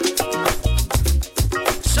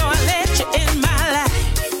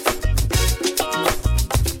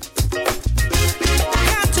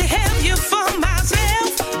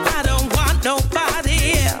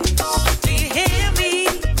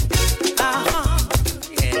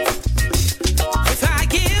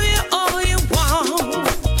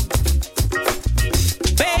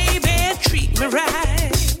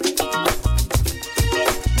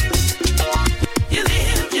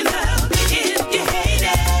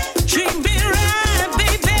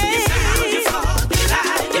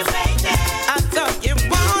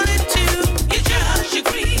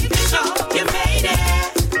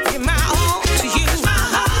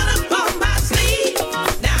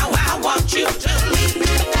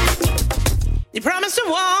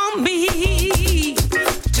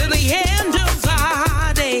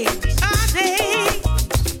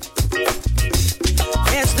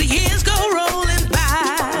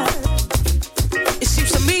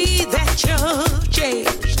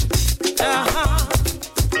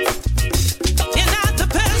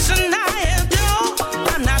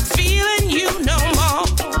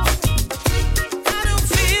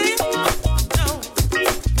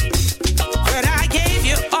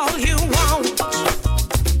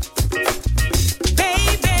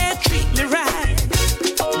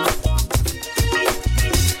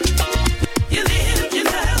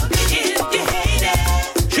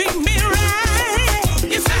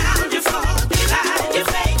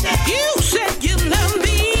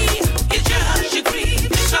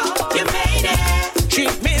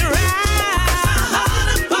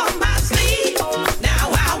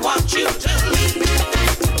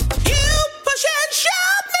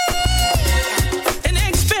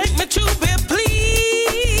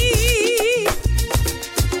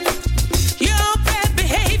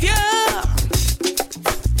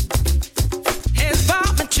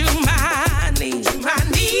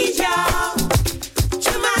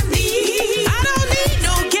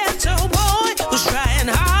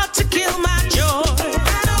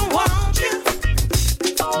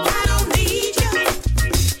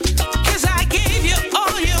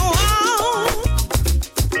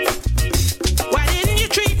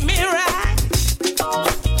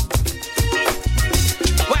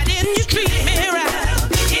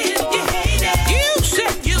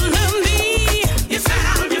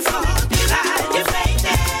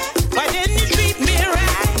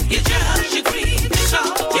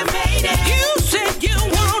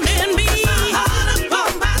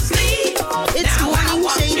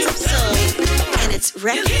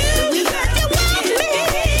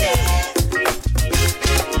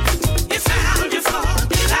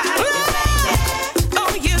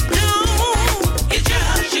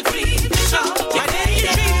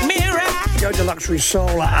Luxury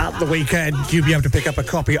Soul at the weekend, you'll be able to pick up a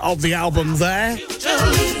copy of the album there.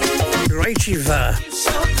 Creative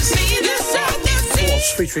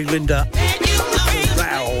Force featuring Linda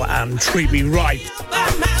Bell and Treat Me Right.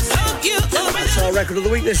 That's our record of the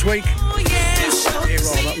week this week. Here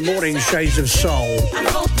on Morning Shades of Soul,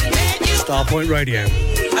 Starpoint Radio.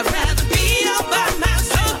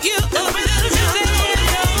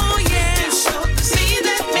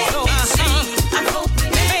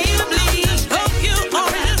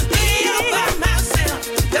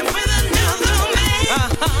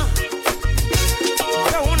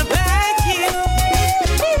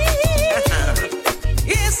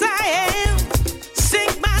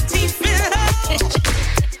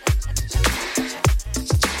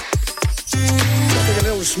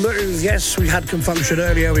 Smooth, yes, we had Confunction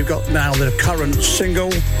earlier. We've got now the current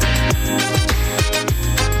single.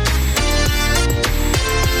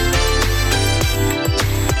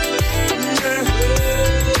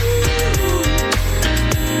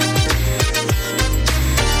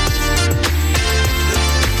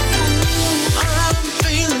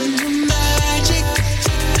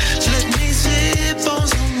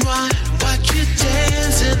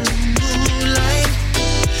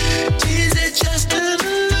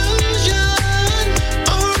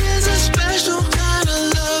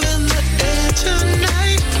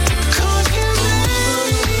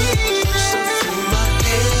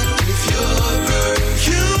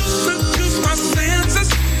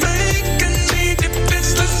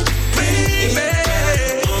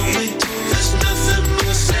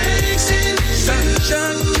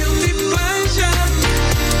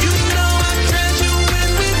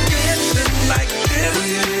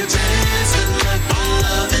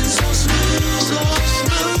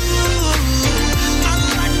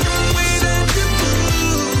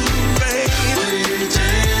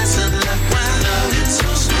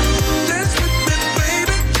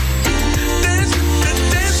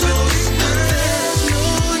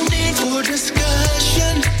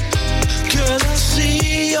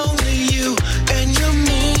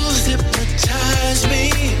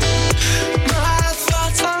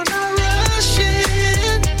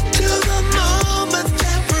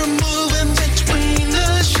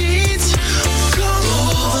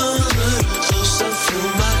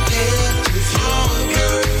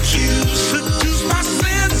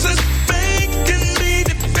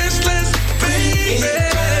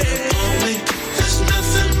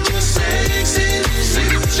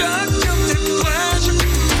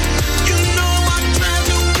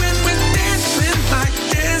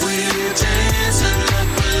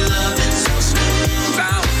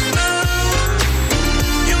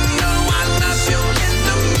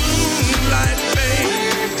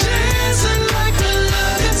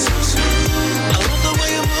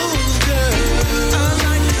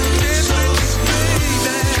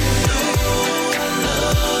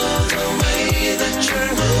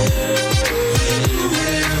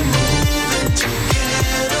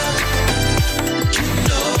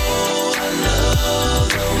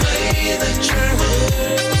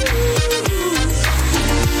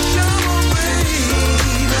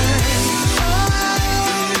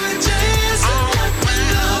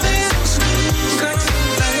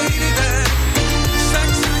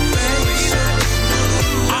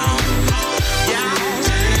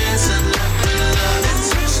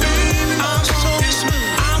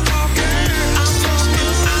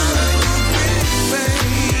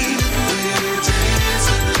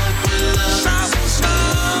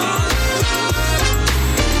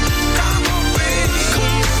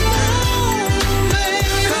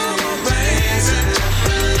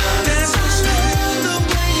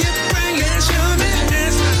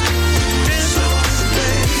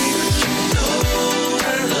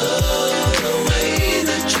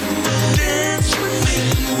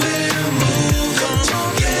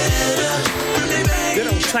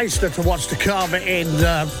 Taster to what's to come in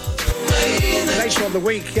later on the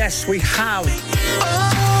week. Yes, we have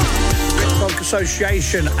Funk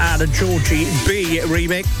Association and a Georgie B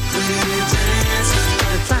remix,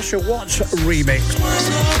 Natasha Watts remix,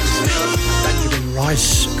 Benjamin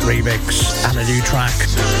Rice remix, and a new track.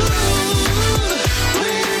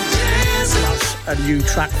 Plus a new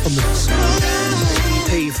track from the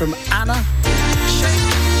EP from Anna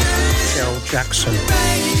Michelle Jackson.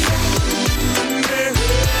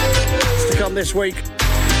 To come this week.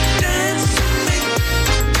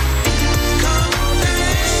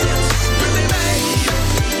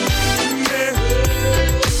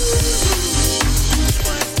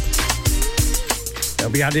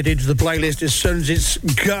 It'll be added into the playlist as soon as it's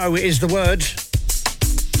go is the word.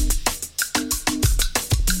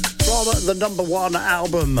 From the number one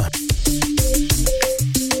album.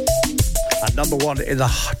 And number one in the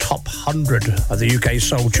top 100 of the UK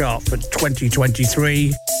Soul Chart for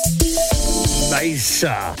 2023.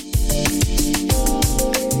 Mesa.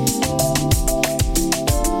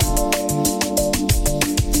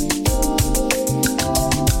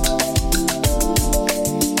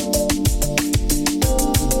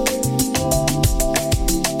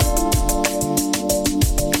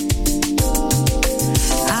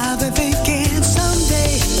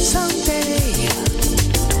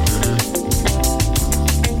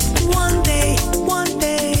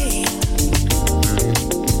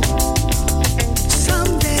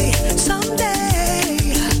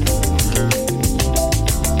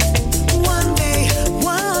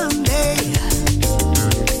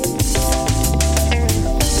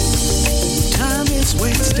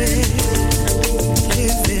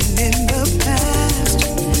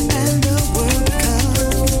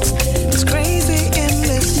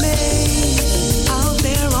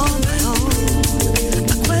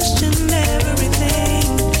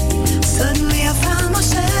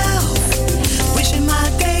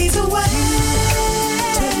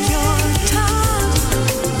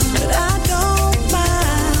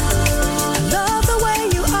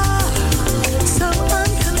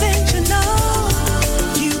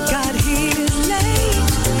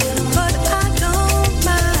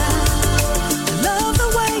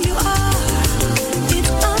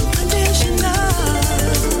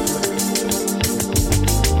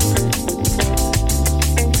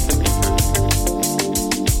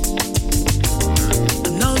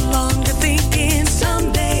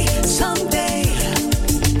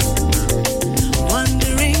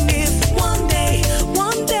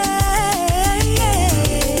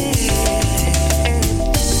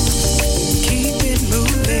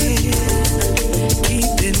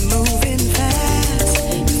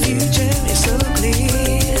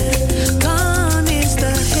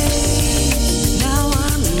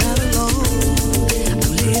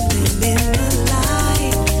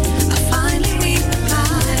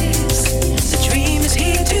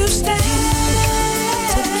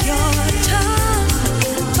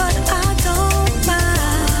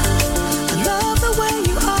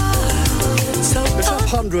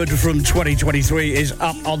 From 2023 is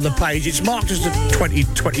up on the page. It's marked as the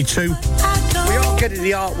 2022. We are getting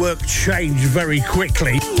the artwork changed very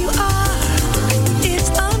quickly.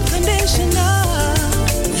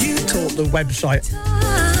 Taught the website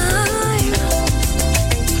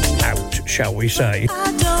out, shall we say.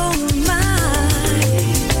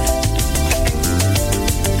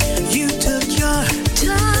 You took your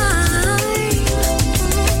time,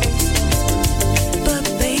 but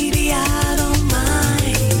baby, I don't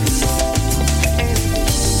mind.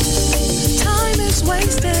 Time is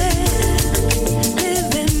wasted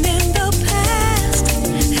living in the past,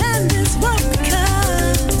 and it's what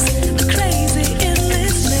becomes a crazy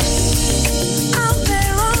endless maze. Out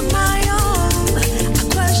there on my own, I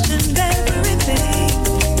questioned everything.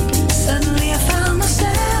 Suddenly I found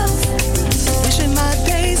myself wishing my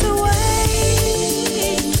days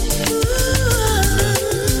away.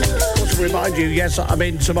 To remind you, yes, I'm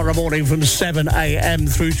in tomorrow morning from 7 a.m.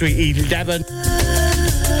 through to 11.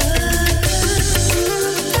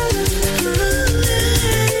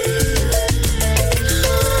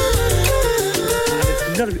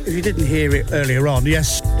 If you didn't hear it earlier on,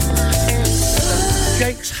 yes,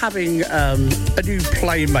 Jake's having a new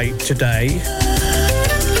playmate today.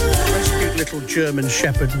 Rescued little German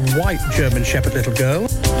Shepherd, white German Shepherd little girl.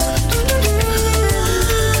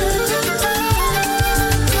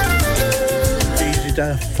 Needed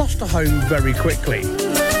a foster home very quickly.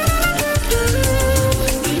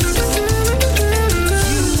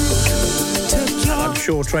 And I'm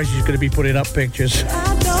sure Tracy's going to be putting up pictures.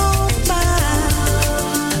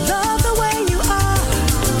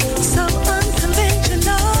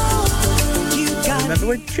 Remember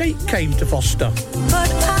when Jake came to foster?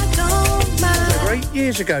 Over 8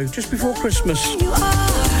 years ago, just before Christmas. He's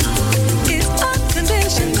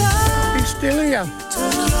still here.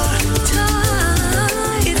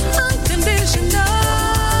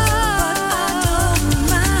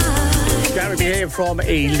 Jeremy here from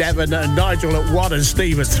 11, and Nigel at 1 and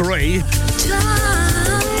Steve at 3.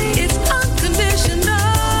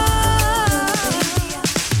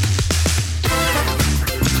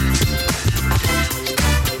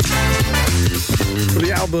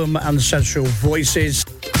 The album Ancestral Voices,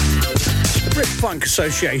 the Brit Funk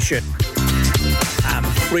Association, and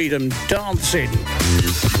Freedom Dancing.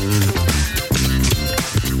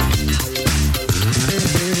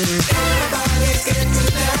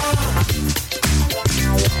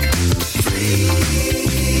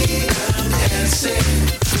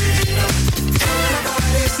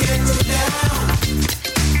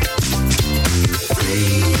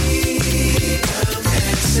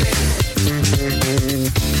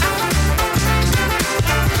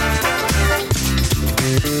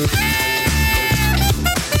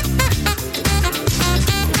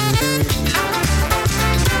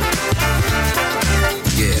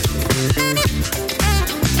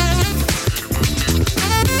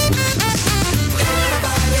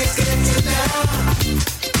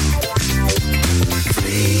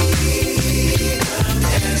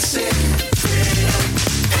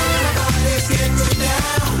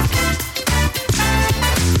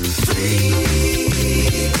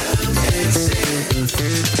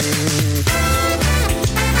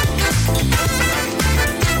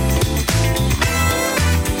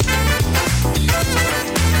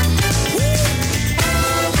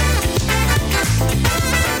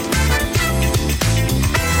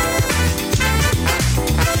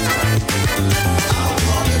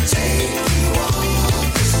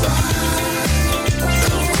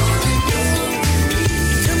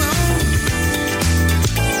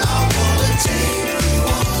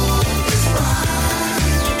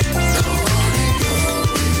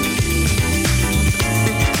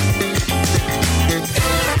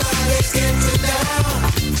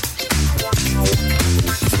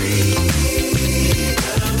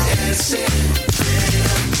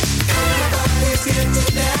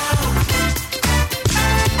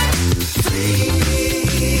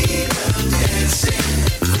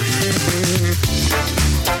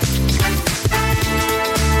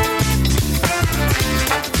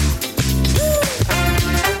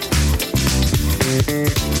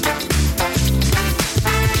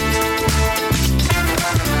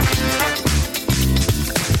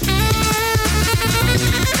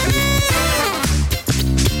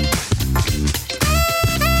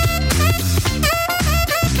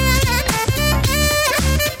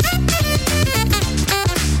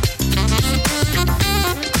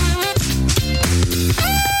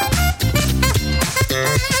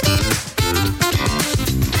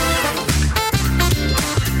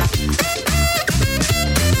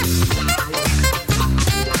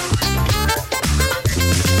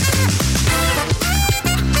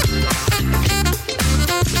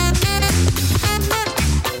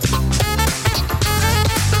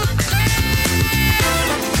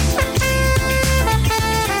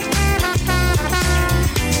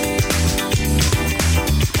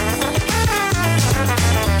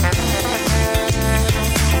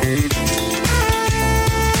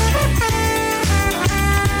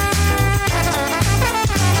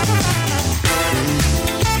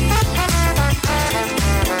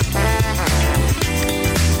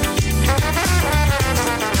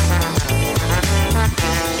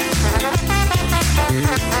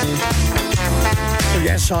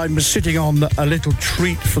 I'm sitting on a little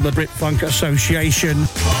treat from the Brit Funk Association.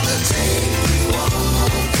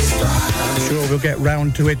 I'm sure we'll get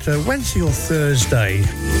round to it Wednesday or Thursday.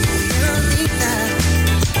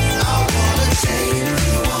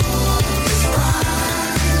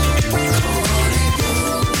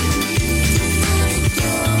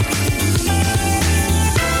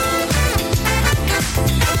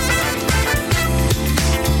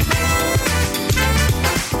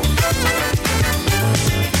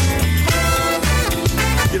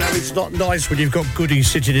 It's not nice when you've got goodies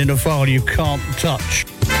sitting in a file you can't touch.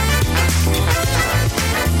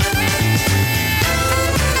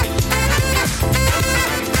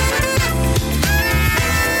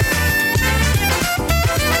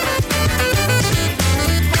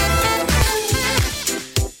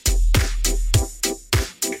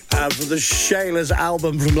 And for the Shayla's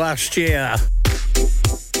album from last year,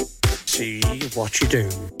 See What You Do.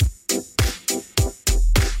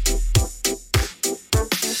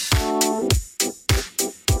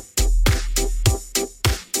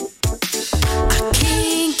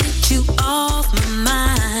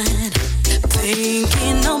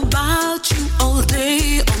 Thinking about you all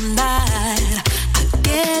day, all night. I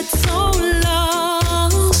get so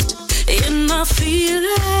lost in my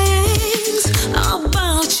feelings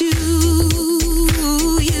about you.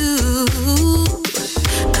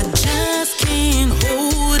 I just can't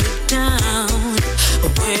hold it down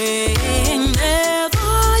whenever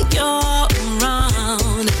you're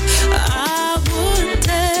around. I would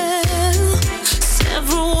tell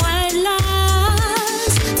several white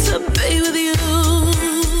lies to be with you.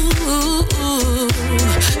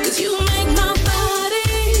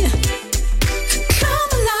 Body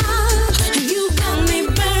come alive, you got me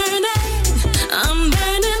buried.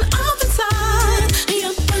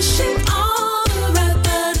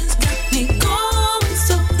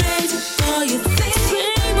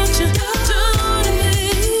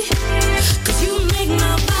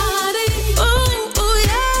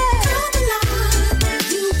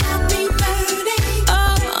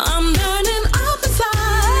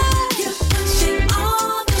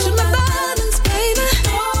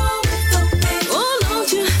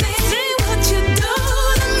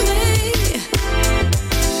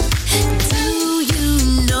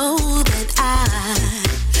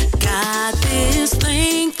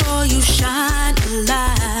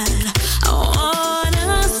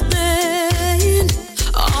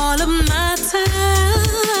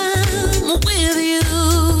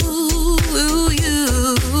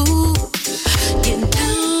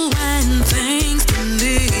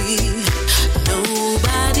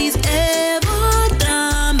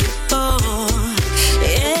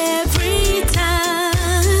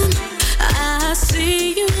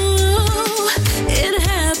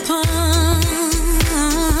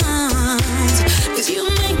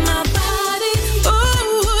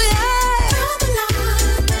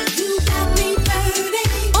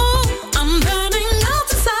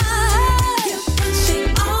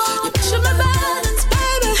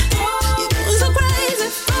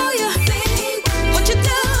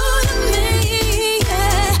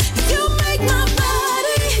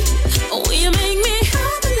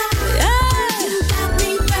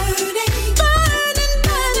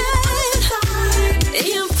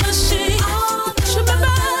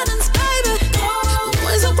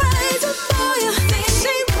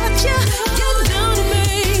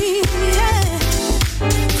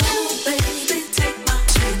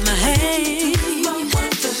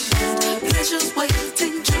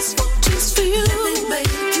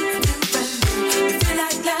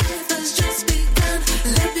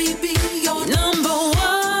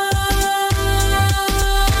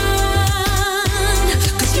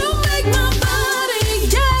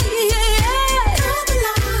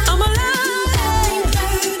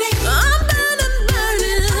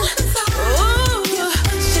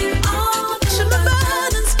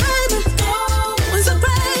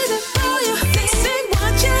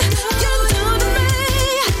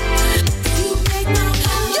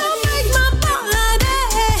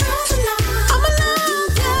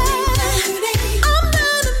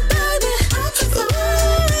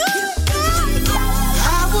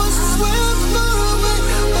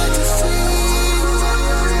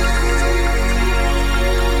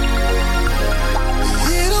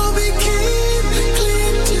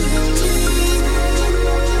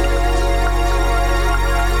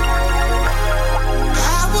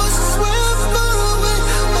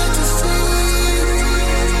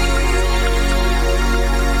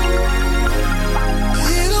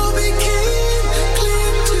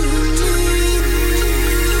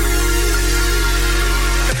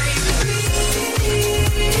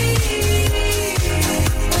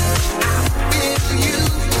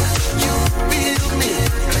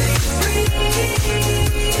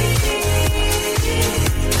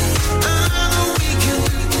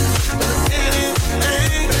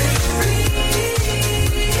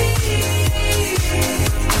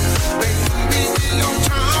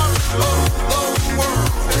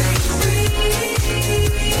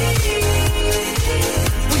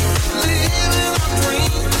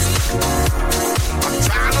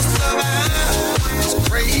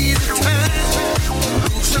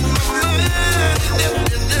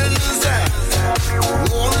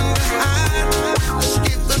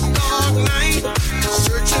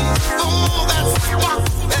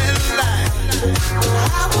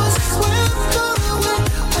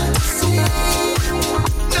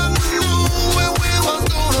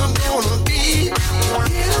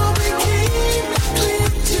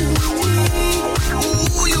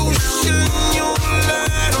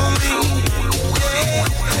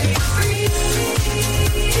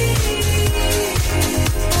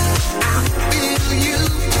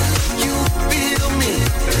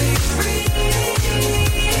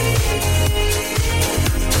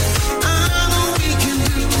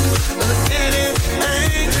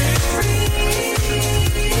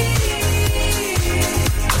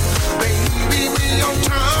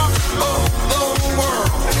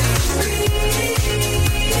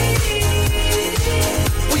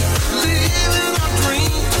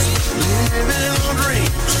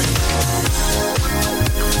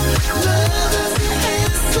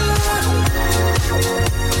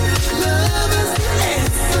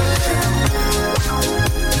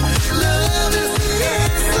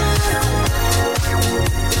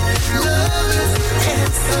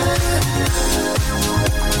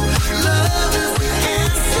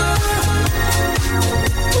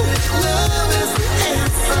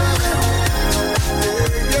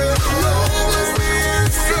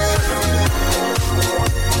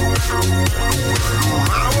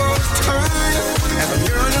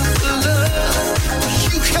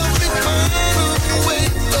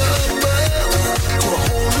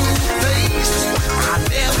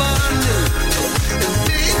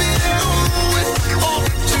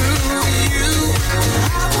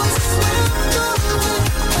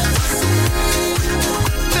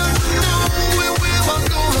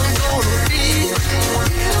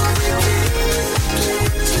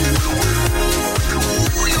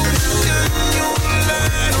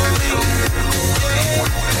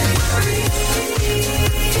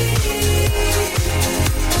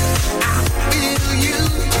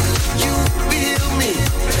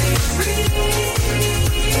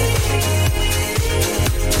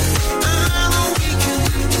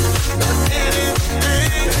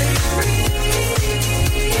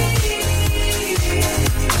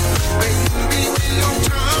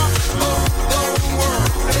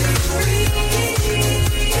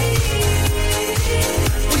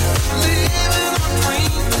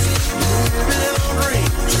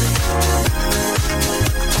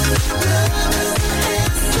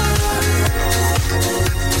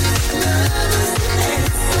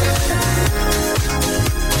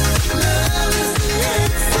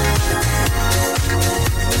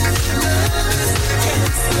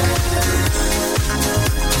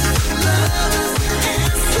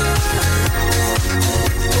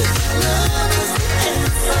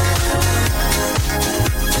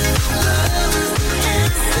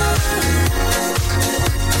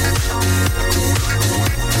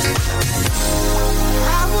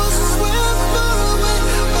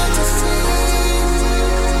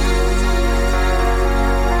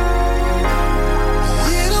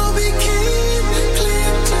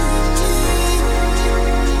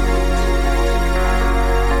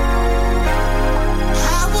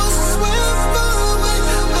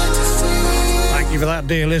 that,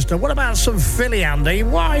 dear listener. What about some Philly, Andy?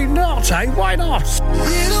 Why not, eh? Why not?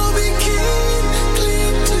 It'll be clean to me.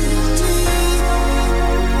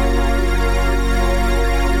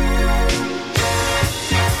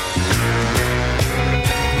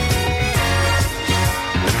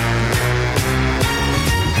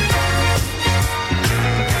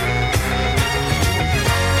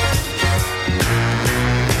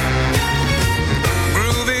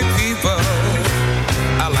 Groovy people,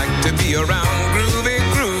 I like to be around groovy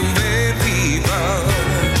people.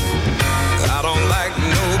 I don't like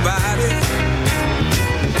nobody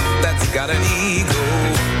that's got an ego.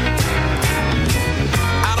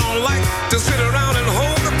 I don't like to sit around and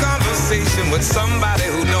hold a conversation with somebody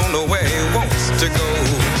who don't know where he wants to go.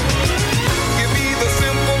 Give me the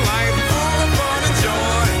simple life, full of fun and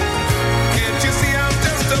joy. Can't you see I'm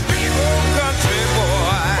just a big old country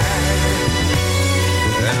boy?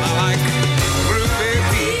 And I like groovy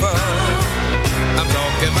people. I'm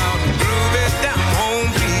talking about groovy down home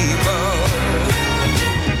people.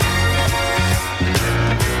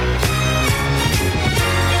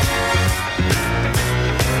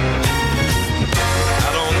 I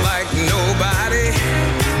don't like nobody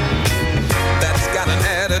that's got an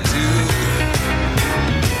attitude.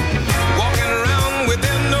 Walking around with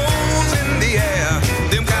their nose in the air.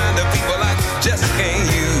 Them kind of people I just can't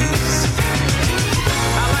use.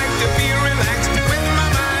 I like to be relaxed with my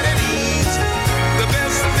mind at ease. The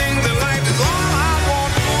best things in life is all I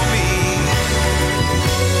want for me.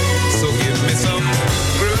 So give me some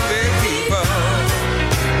groovy people.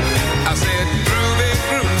 I said groovy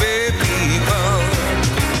people.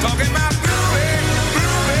 Talking about groovy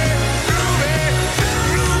people.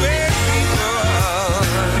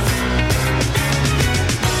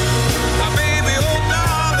 Now baby, oh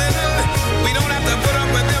darling, we don't have to put up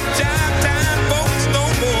with them jive time folks no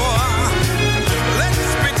more. Let's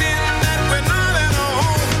pretend that we're not at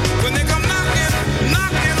home when they come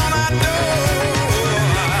knocking on our door.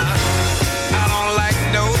 I don't like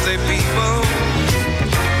nosy people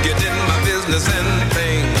getting my business and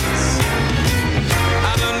things.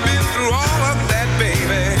 I done been through all of that,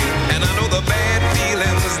 baby, and I know the bad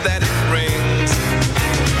feelings that it brings.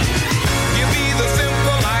 Give me the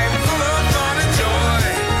simple life, full of fun and joy.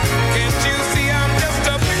 Can't you see I'm just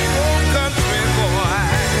a big old country boy?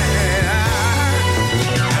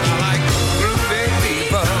 And I like groovy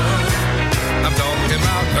people. I'm talking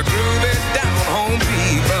about a groovy down home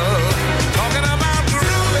people. Talking about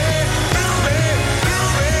groovy people.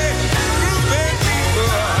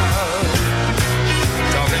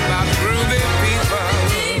 Talking about groovy people.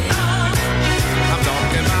 I'm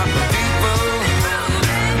talking about the people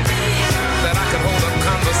that I can hold a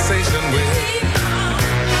conversation with.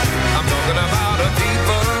 I'm talking about the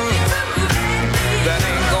people that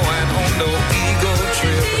ain't going on no ego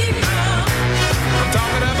trip. I'm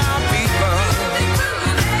talking about people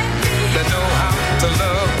that know how to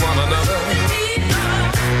love one another.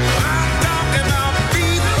 I'm talking about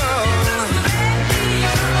people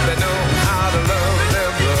that know how to love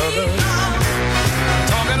their brother.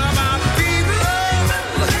 Talking about people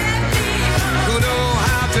who know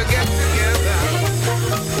how to get together.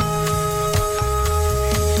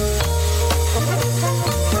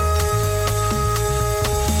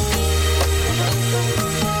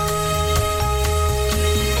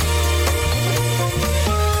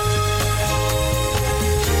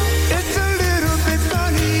 It's a little bit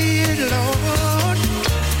funny, Lord,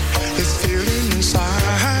 this feeling inside.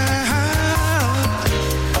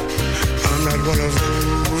 I'm not one of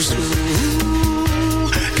those who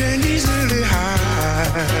can easily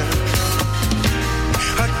hide.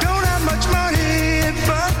 I don't have much money,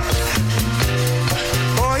 but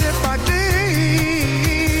boy, if I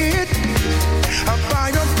did, I'd buy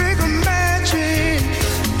a bigger mansion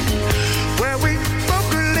where we both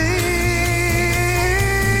could live.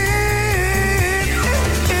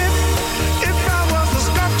 If I was a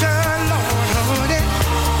sculptor, Lord,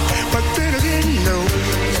 but then again, no.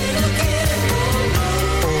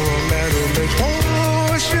 Or a man who makes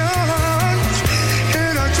potions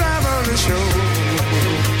in a traveling show.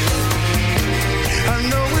 I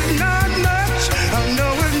know it's not much,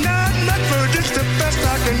 but it's the best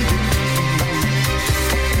I can do.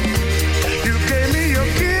 You gave me your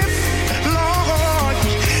gift, Lord,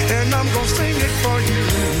 and I'm gonna sing it for you.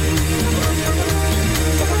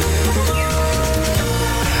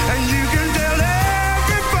 And you can tell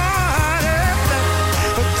everybody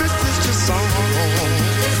that this is your song.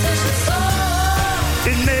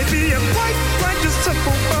 It may be a quite a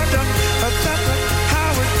simple, but that's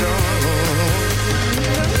how it's done.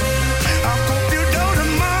 I hope you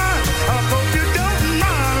don't mind. I hope you don't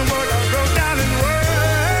mind what I wrote down in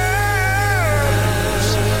words.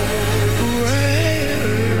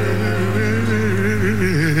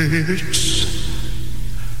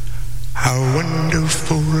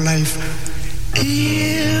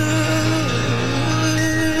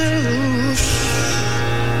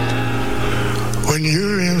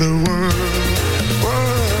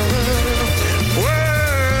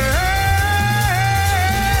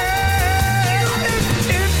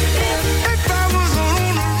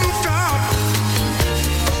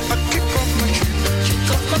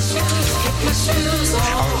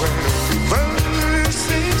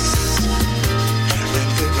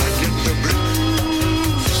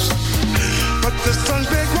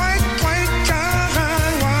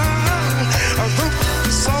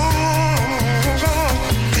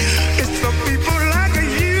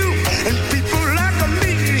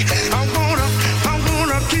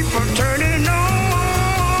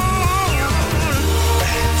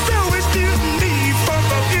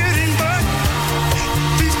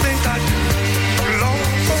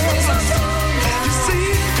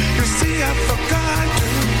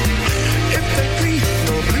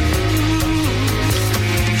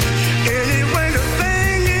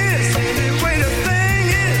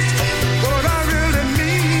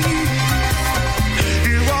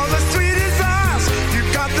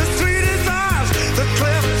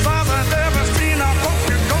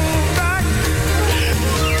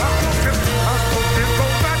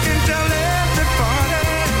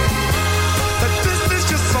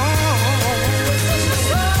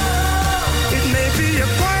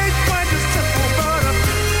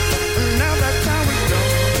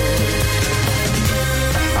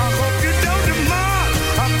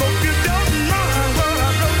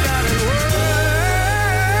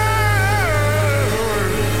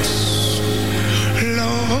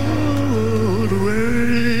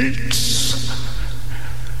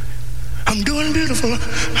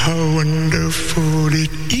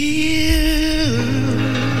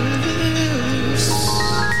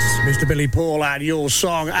 Mr. Billy Paul and Your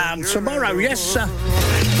Song. And tomorrow, yes,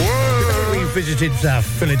 we visited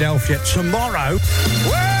Philadelphia. Tomorrow,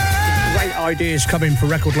 great ideas coming for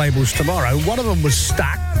record labels tomorrow. One of them was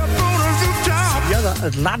Stack. The other,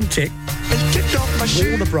 Atlantic.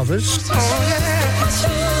 Warner Brothers.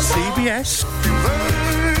 CBS.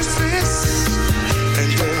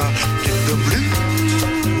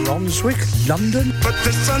 Brunswick, London.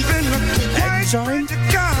 Enzyme.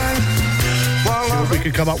 See what we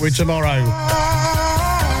could come up with tomorrow.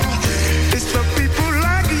 It's the people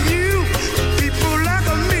like you, people like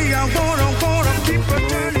me. I wanna keep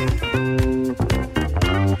returning.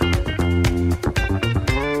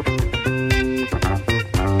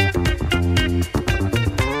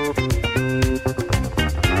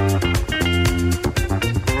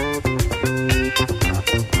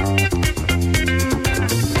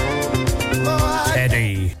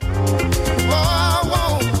 Eddie.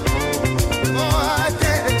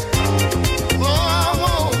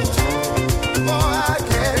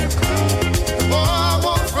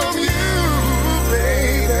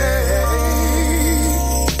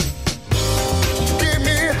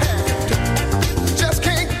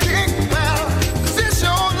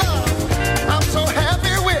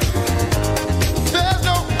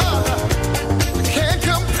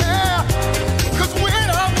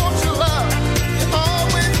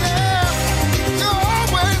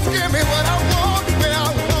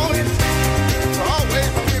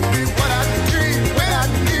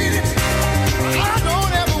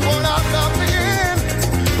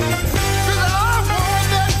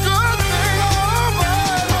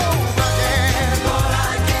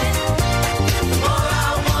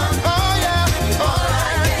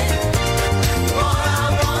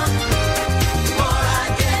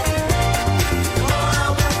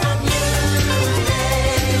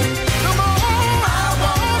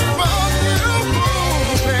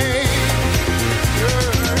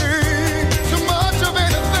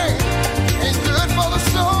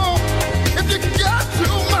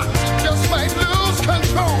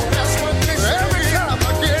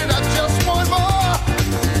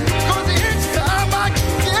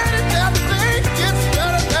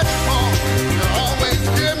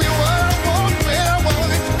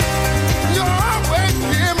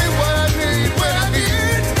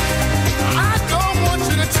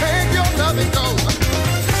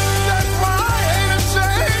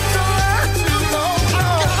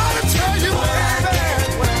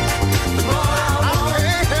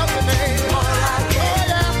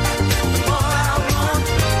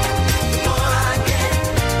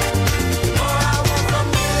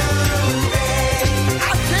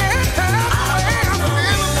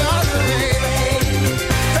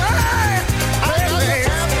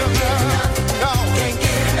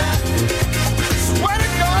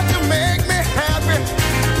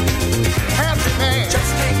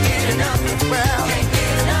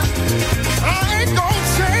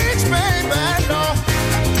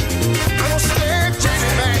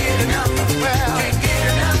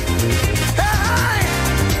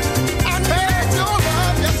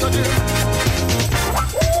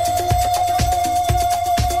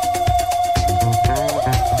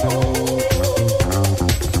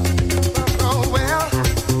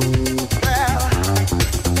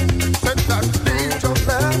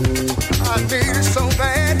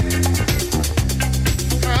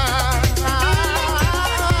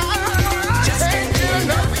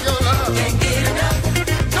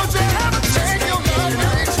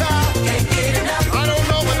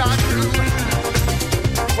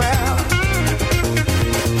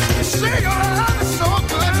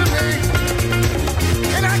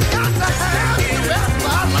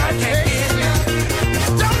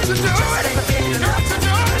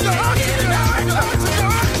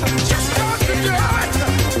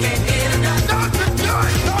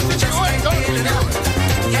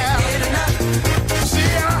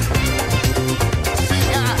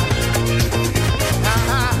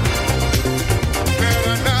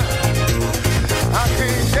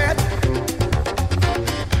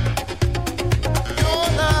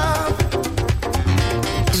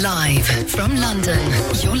 Live from London,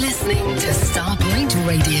 you're listening to Starpoint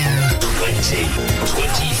Radio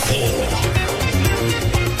 2024.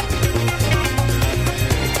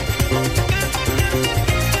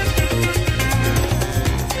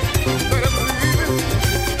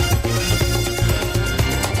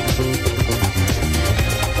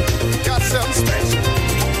 Got something special.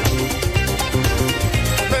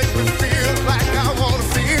 Make me feel like I wanna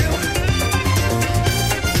feel.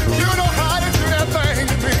 You know how to do that thing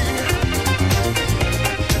to me.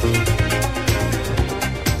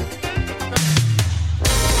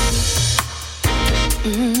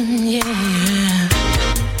 Yeah.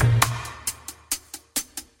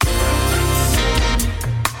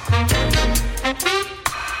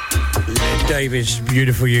 Len Davis,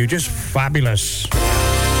 Beautiful You, just fabulous.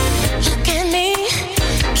 Look at me,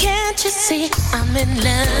 can't you see I'm in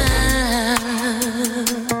love?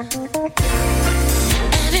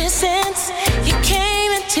 Ever since you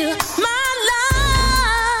came into my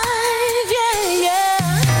life, yeah,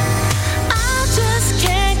 yeah. I just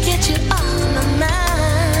can't get you off my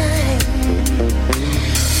mind.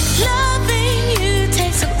 Loving you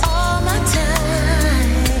takes up all my time.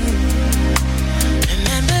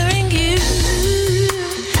 Remembering you,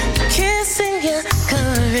 kissing your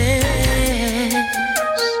caress.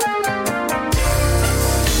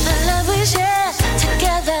 The love we shared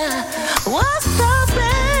together was the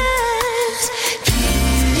best.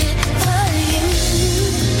 Beautiful you,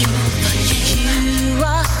 you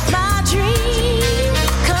are my dream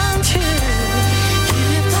come true.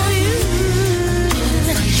 Beautiful you,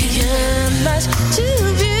 you're much too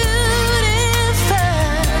beautiful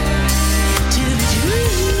to be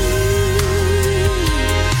true.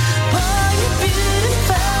 Boy, you're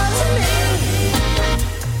beautiful to me.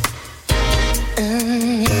 Yeah.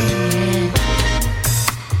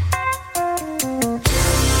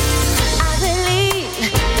 I believe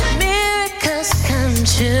miracles come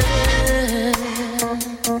true.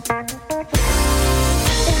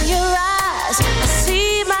 In your eyes, I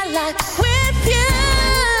see my life with you.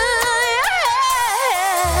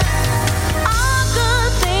 Yeah. All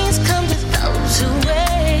good things come to those who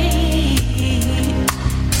wait.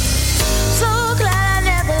 So glad I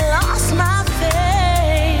never lost my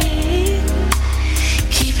faith,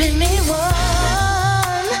 keeping me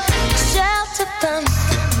warm, shelter from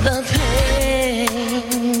the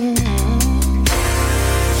pain.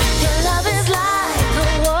 Your love is like a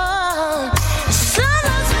warm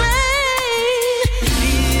summer's rain.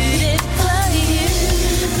 Beautiful you,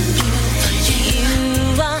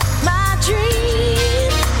 you are my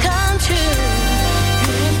dream come true.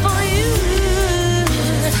 Beautiful you,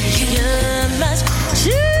 you're much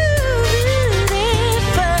too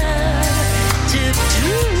beautiful to be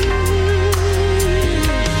true.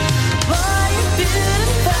 Boy, you're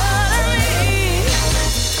beautiful to me.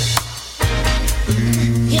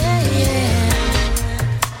 Yeah, yeah.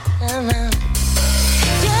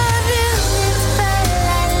 You're beautiful,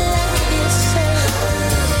 I love you so.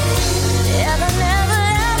 And I'll never,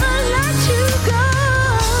 ever let you go.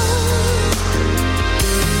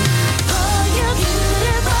 Oh, you're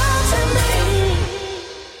beautiful to me.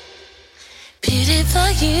 Beautiful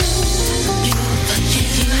you,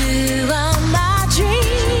 you are my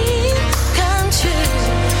dream come true.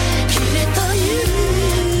 Beautiful you,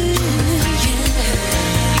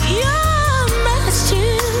 you're much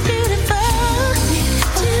too beautiful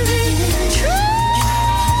to be true.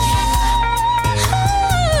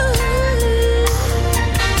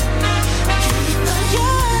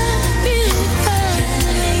 You're beautiful,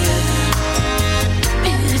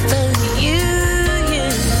 you.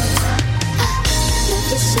 Love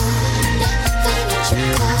you so, never let you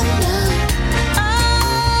go, no.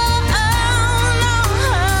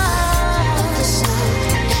 Love you so,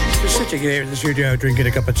 Just sitting here in the studio drinking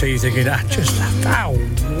a cup of tea thinking, just how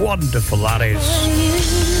wonderful that is.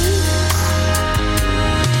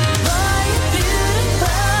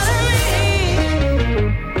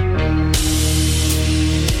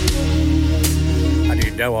 And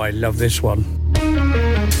you know I love this one.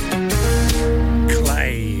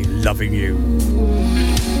 Clay, Loving You.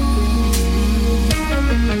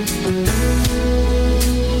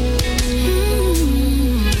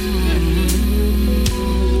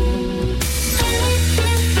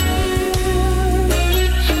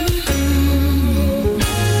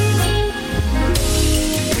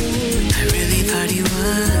 I really thought he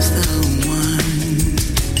was the one.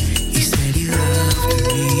 You said he loved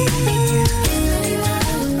me.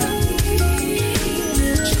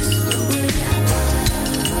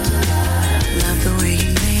 Love the way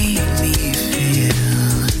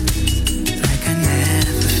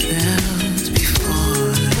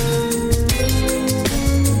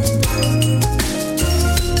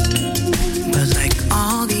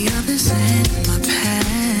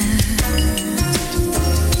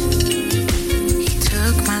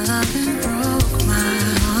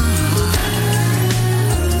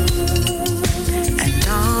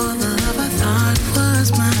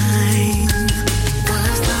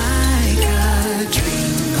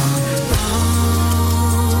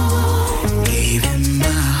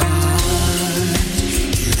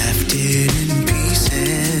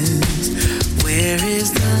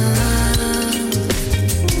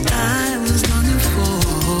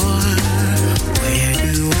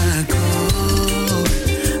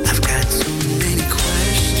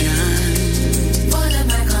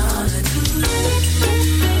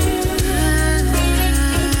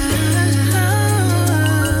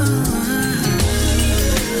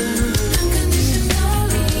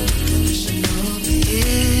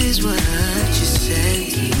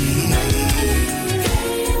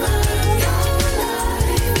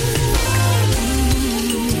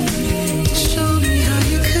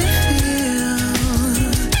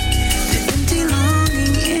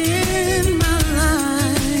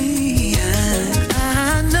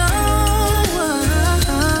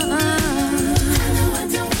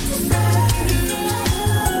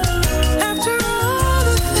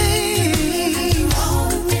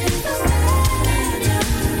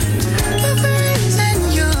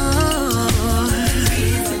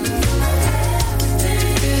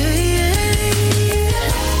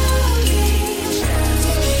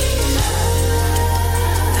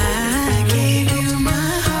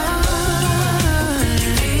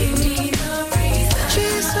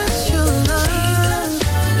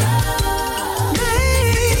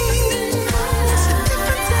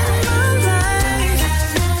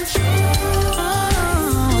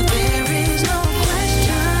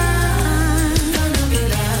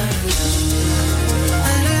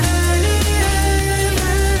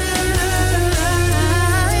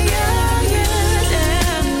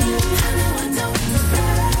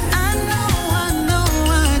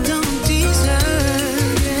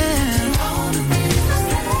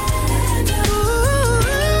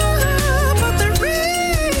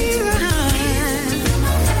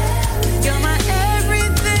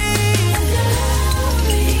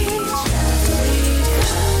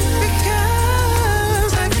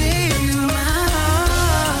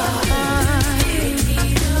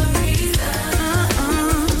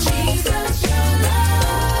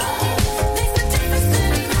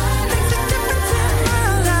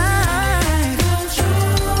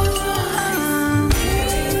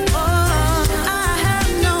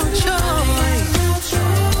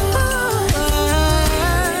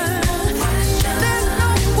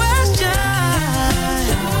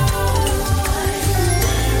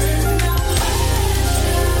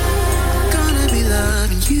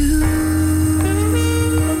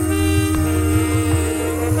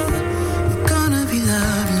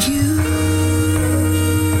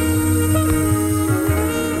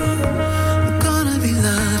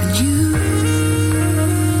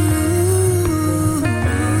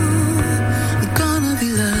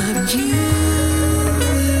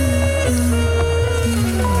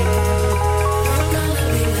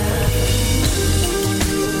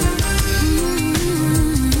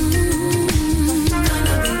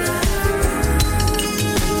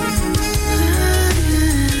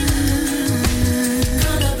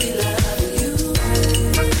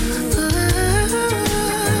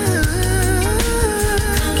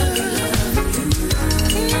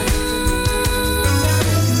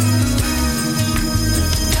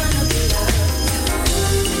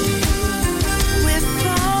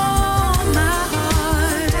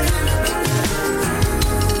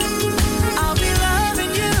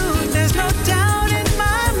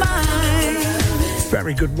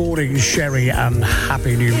good morning, Sherry, and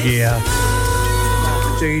Happy New Year.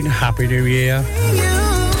 Dean, Happy New Year.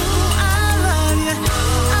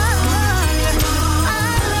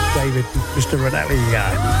 David, Mr. Ranelli,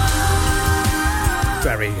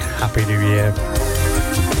 very Happy New Year.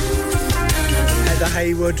 Heather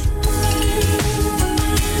Haywood,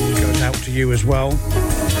 goes out to you as well.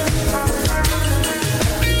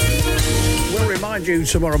 We'll remind you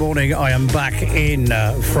tomorrow morning I am back in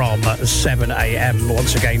from 7 a.m.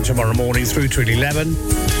 once again tomorrow morning through to 11. We're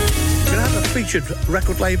going to have a featured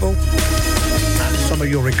record label and some of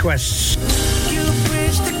your requests.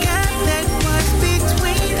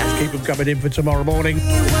 Keep them coming in for tomorrow morning.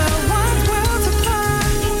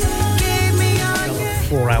 Another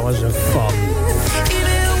 4 hours of fun.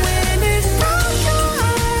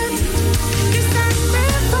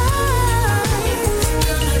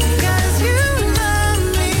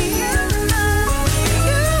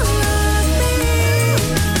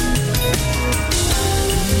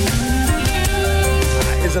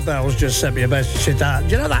 Isabel's just sent me a message. Said that,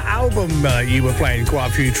 you know that album you were playing quite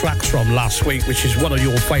a few tracks from last week, which is one of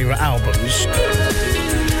your favourite albums?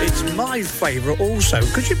 It's my favourite also.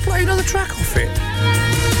 Could you play another track off it?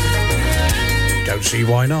 Don't see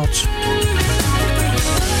why not.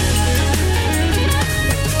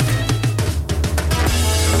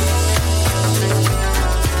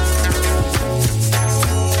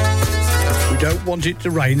 We don't want it to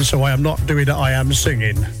rain, so I am not doing it, I am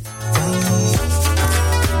singing.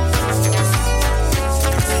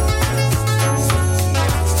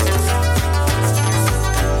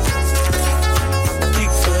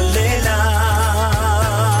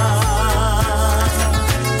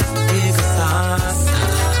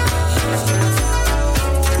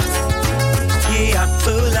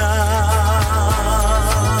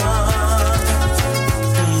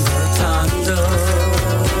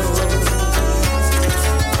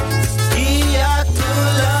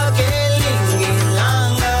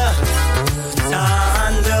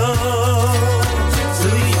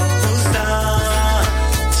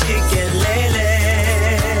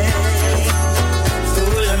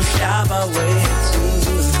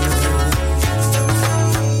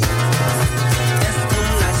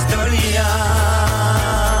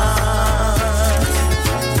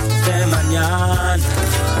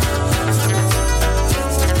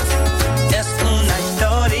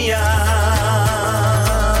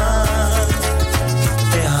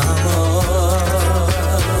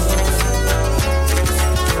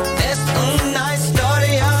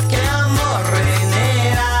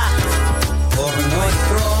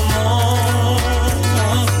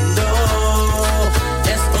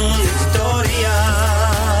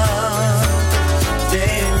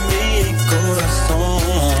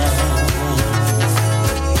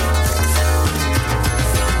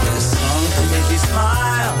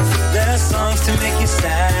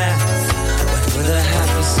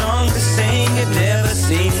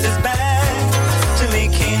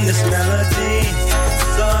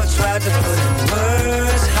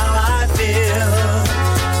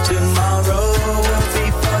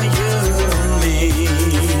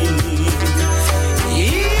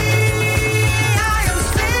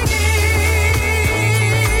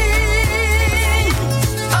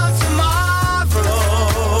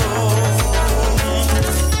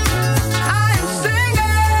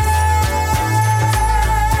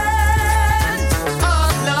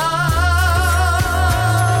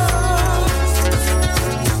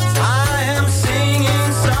 I am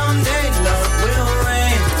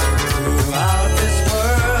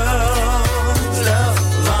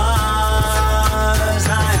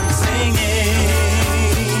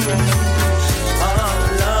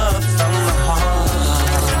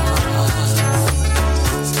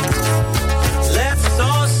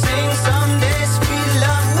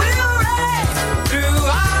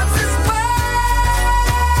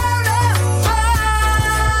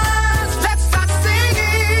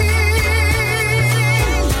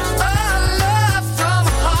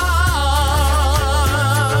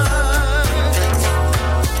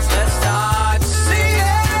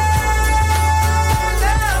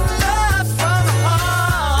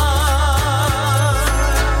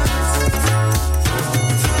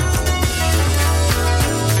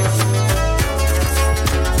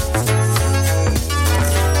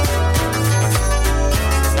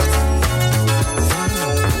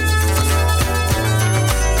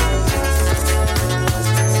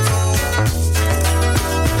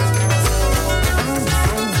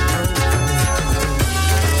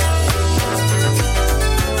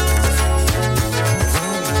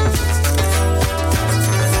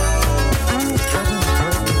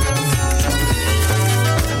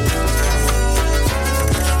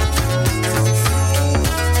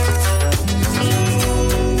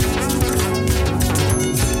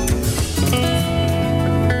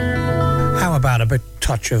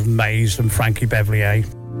touch of Maze and Frankie Beverly,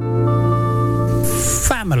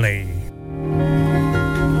 Family.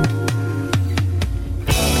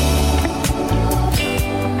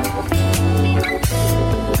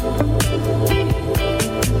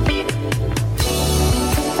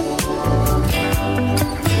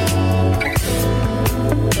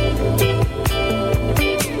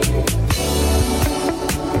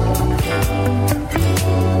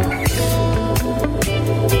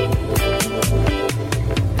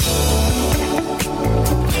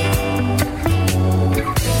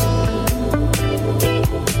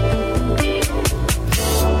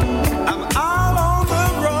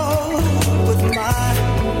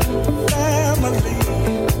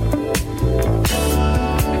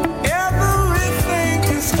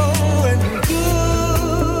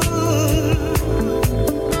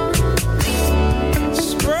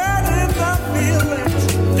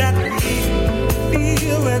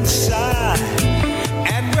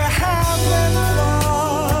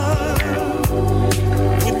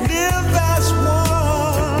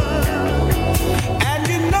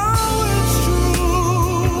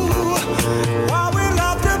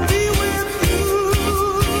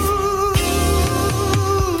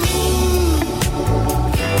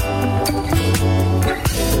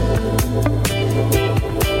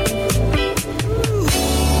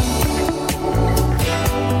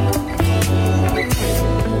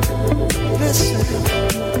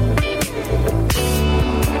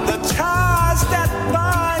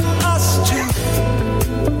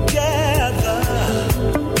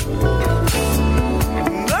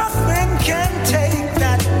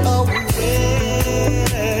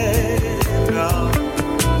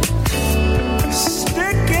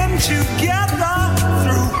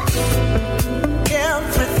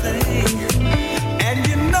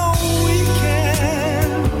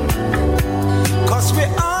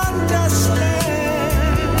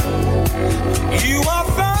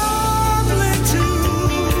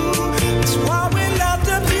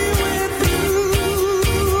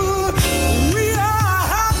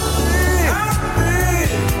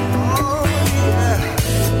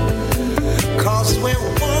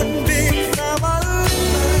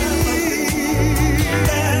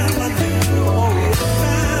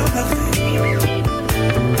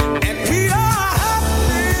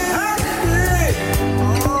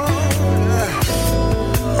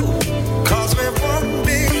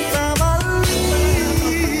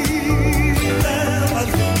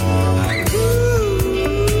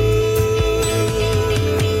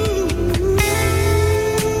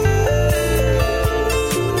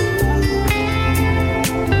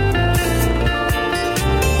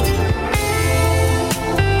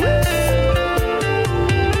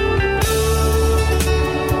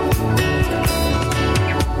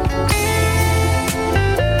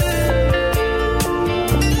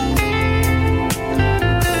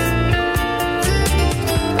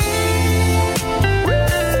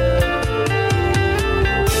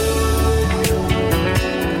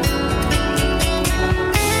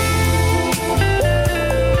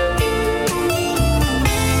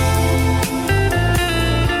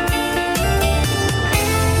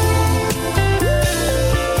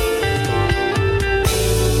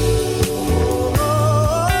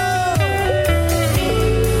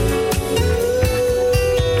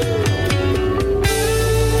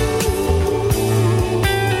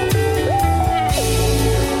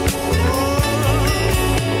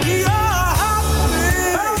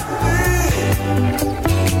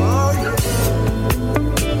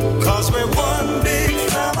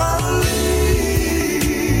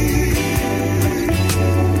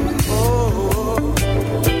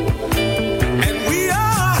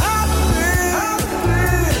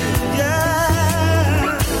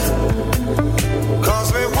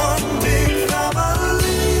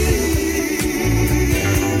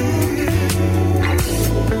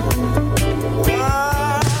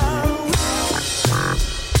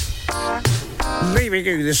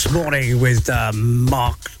 This morning with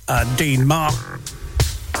Dean Mark,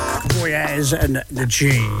 Boyaz and the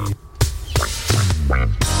G.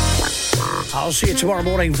 I'll see you tomorrow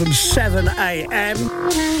morning from 7 a.m.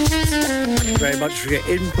 Thank you very much for your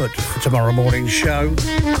input for tomorrow morning's show.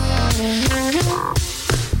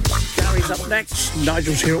 Gary's up next,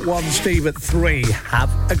 Nigel's here at 1, Steve at 3.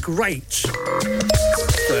 Have a great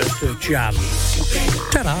 1st of Jan.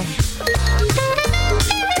 Ta-da!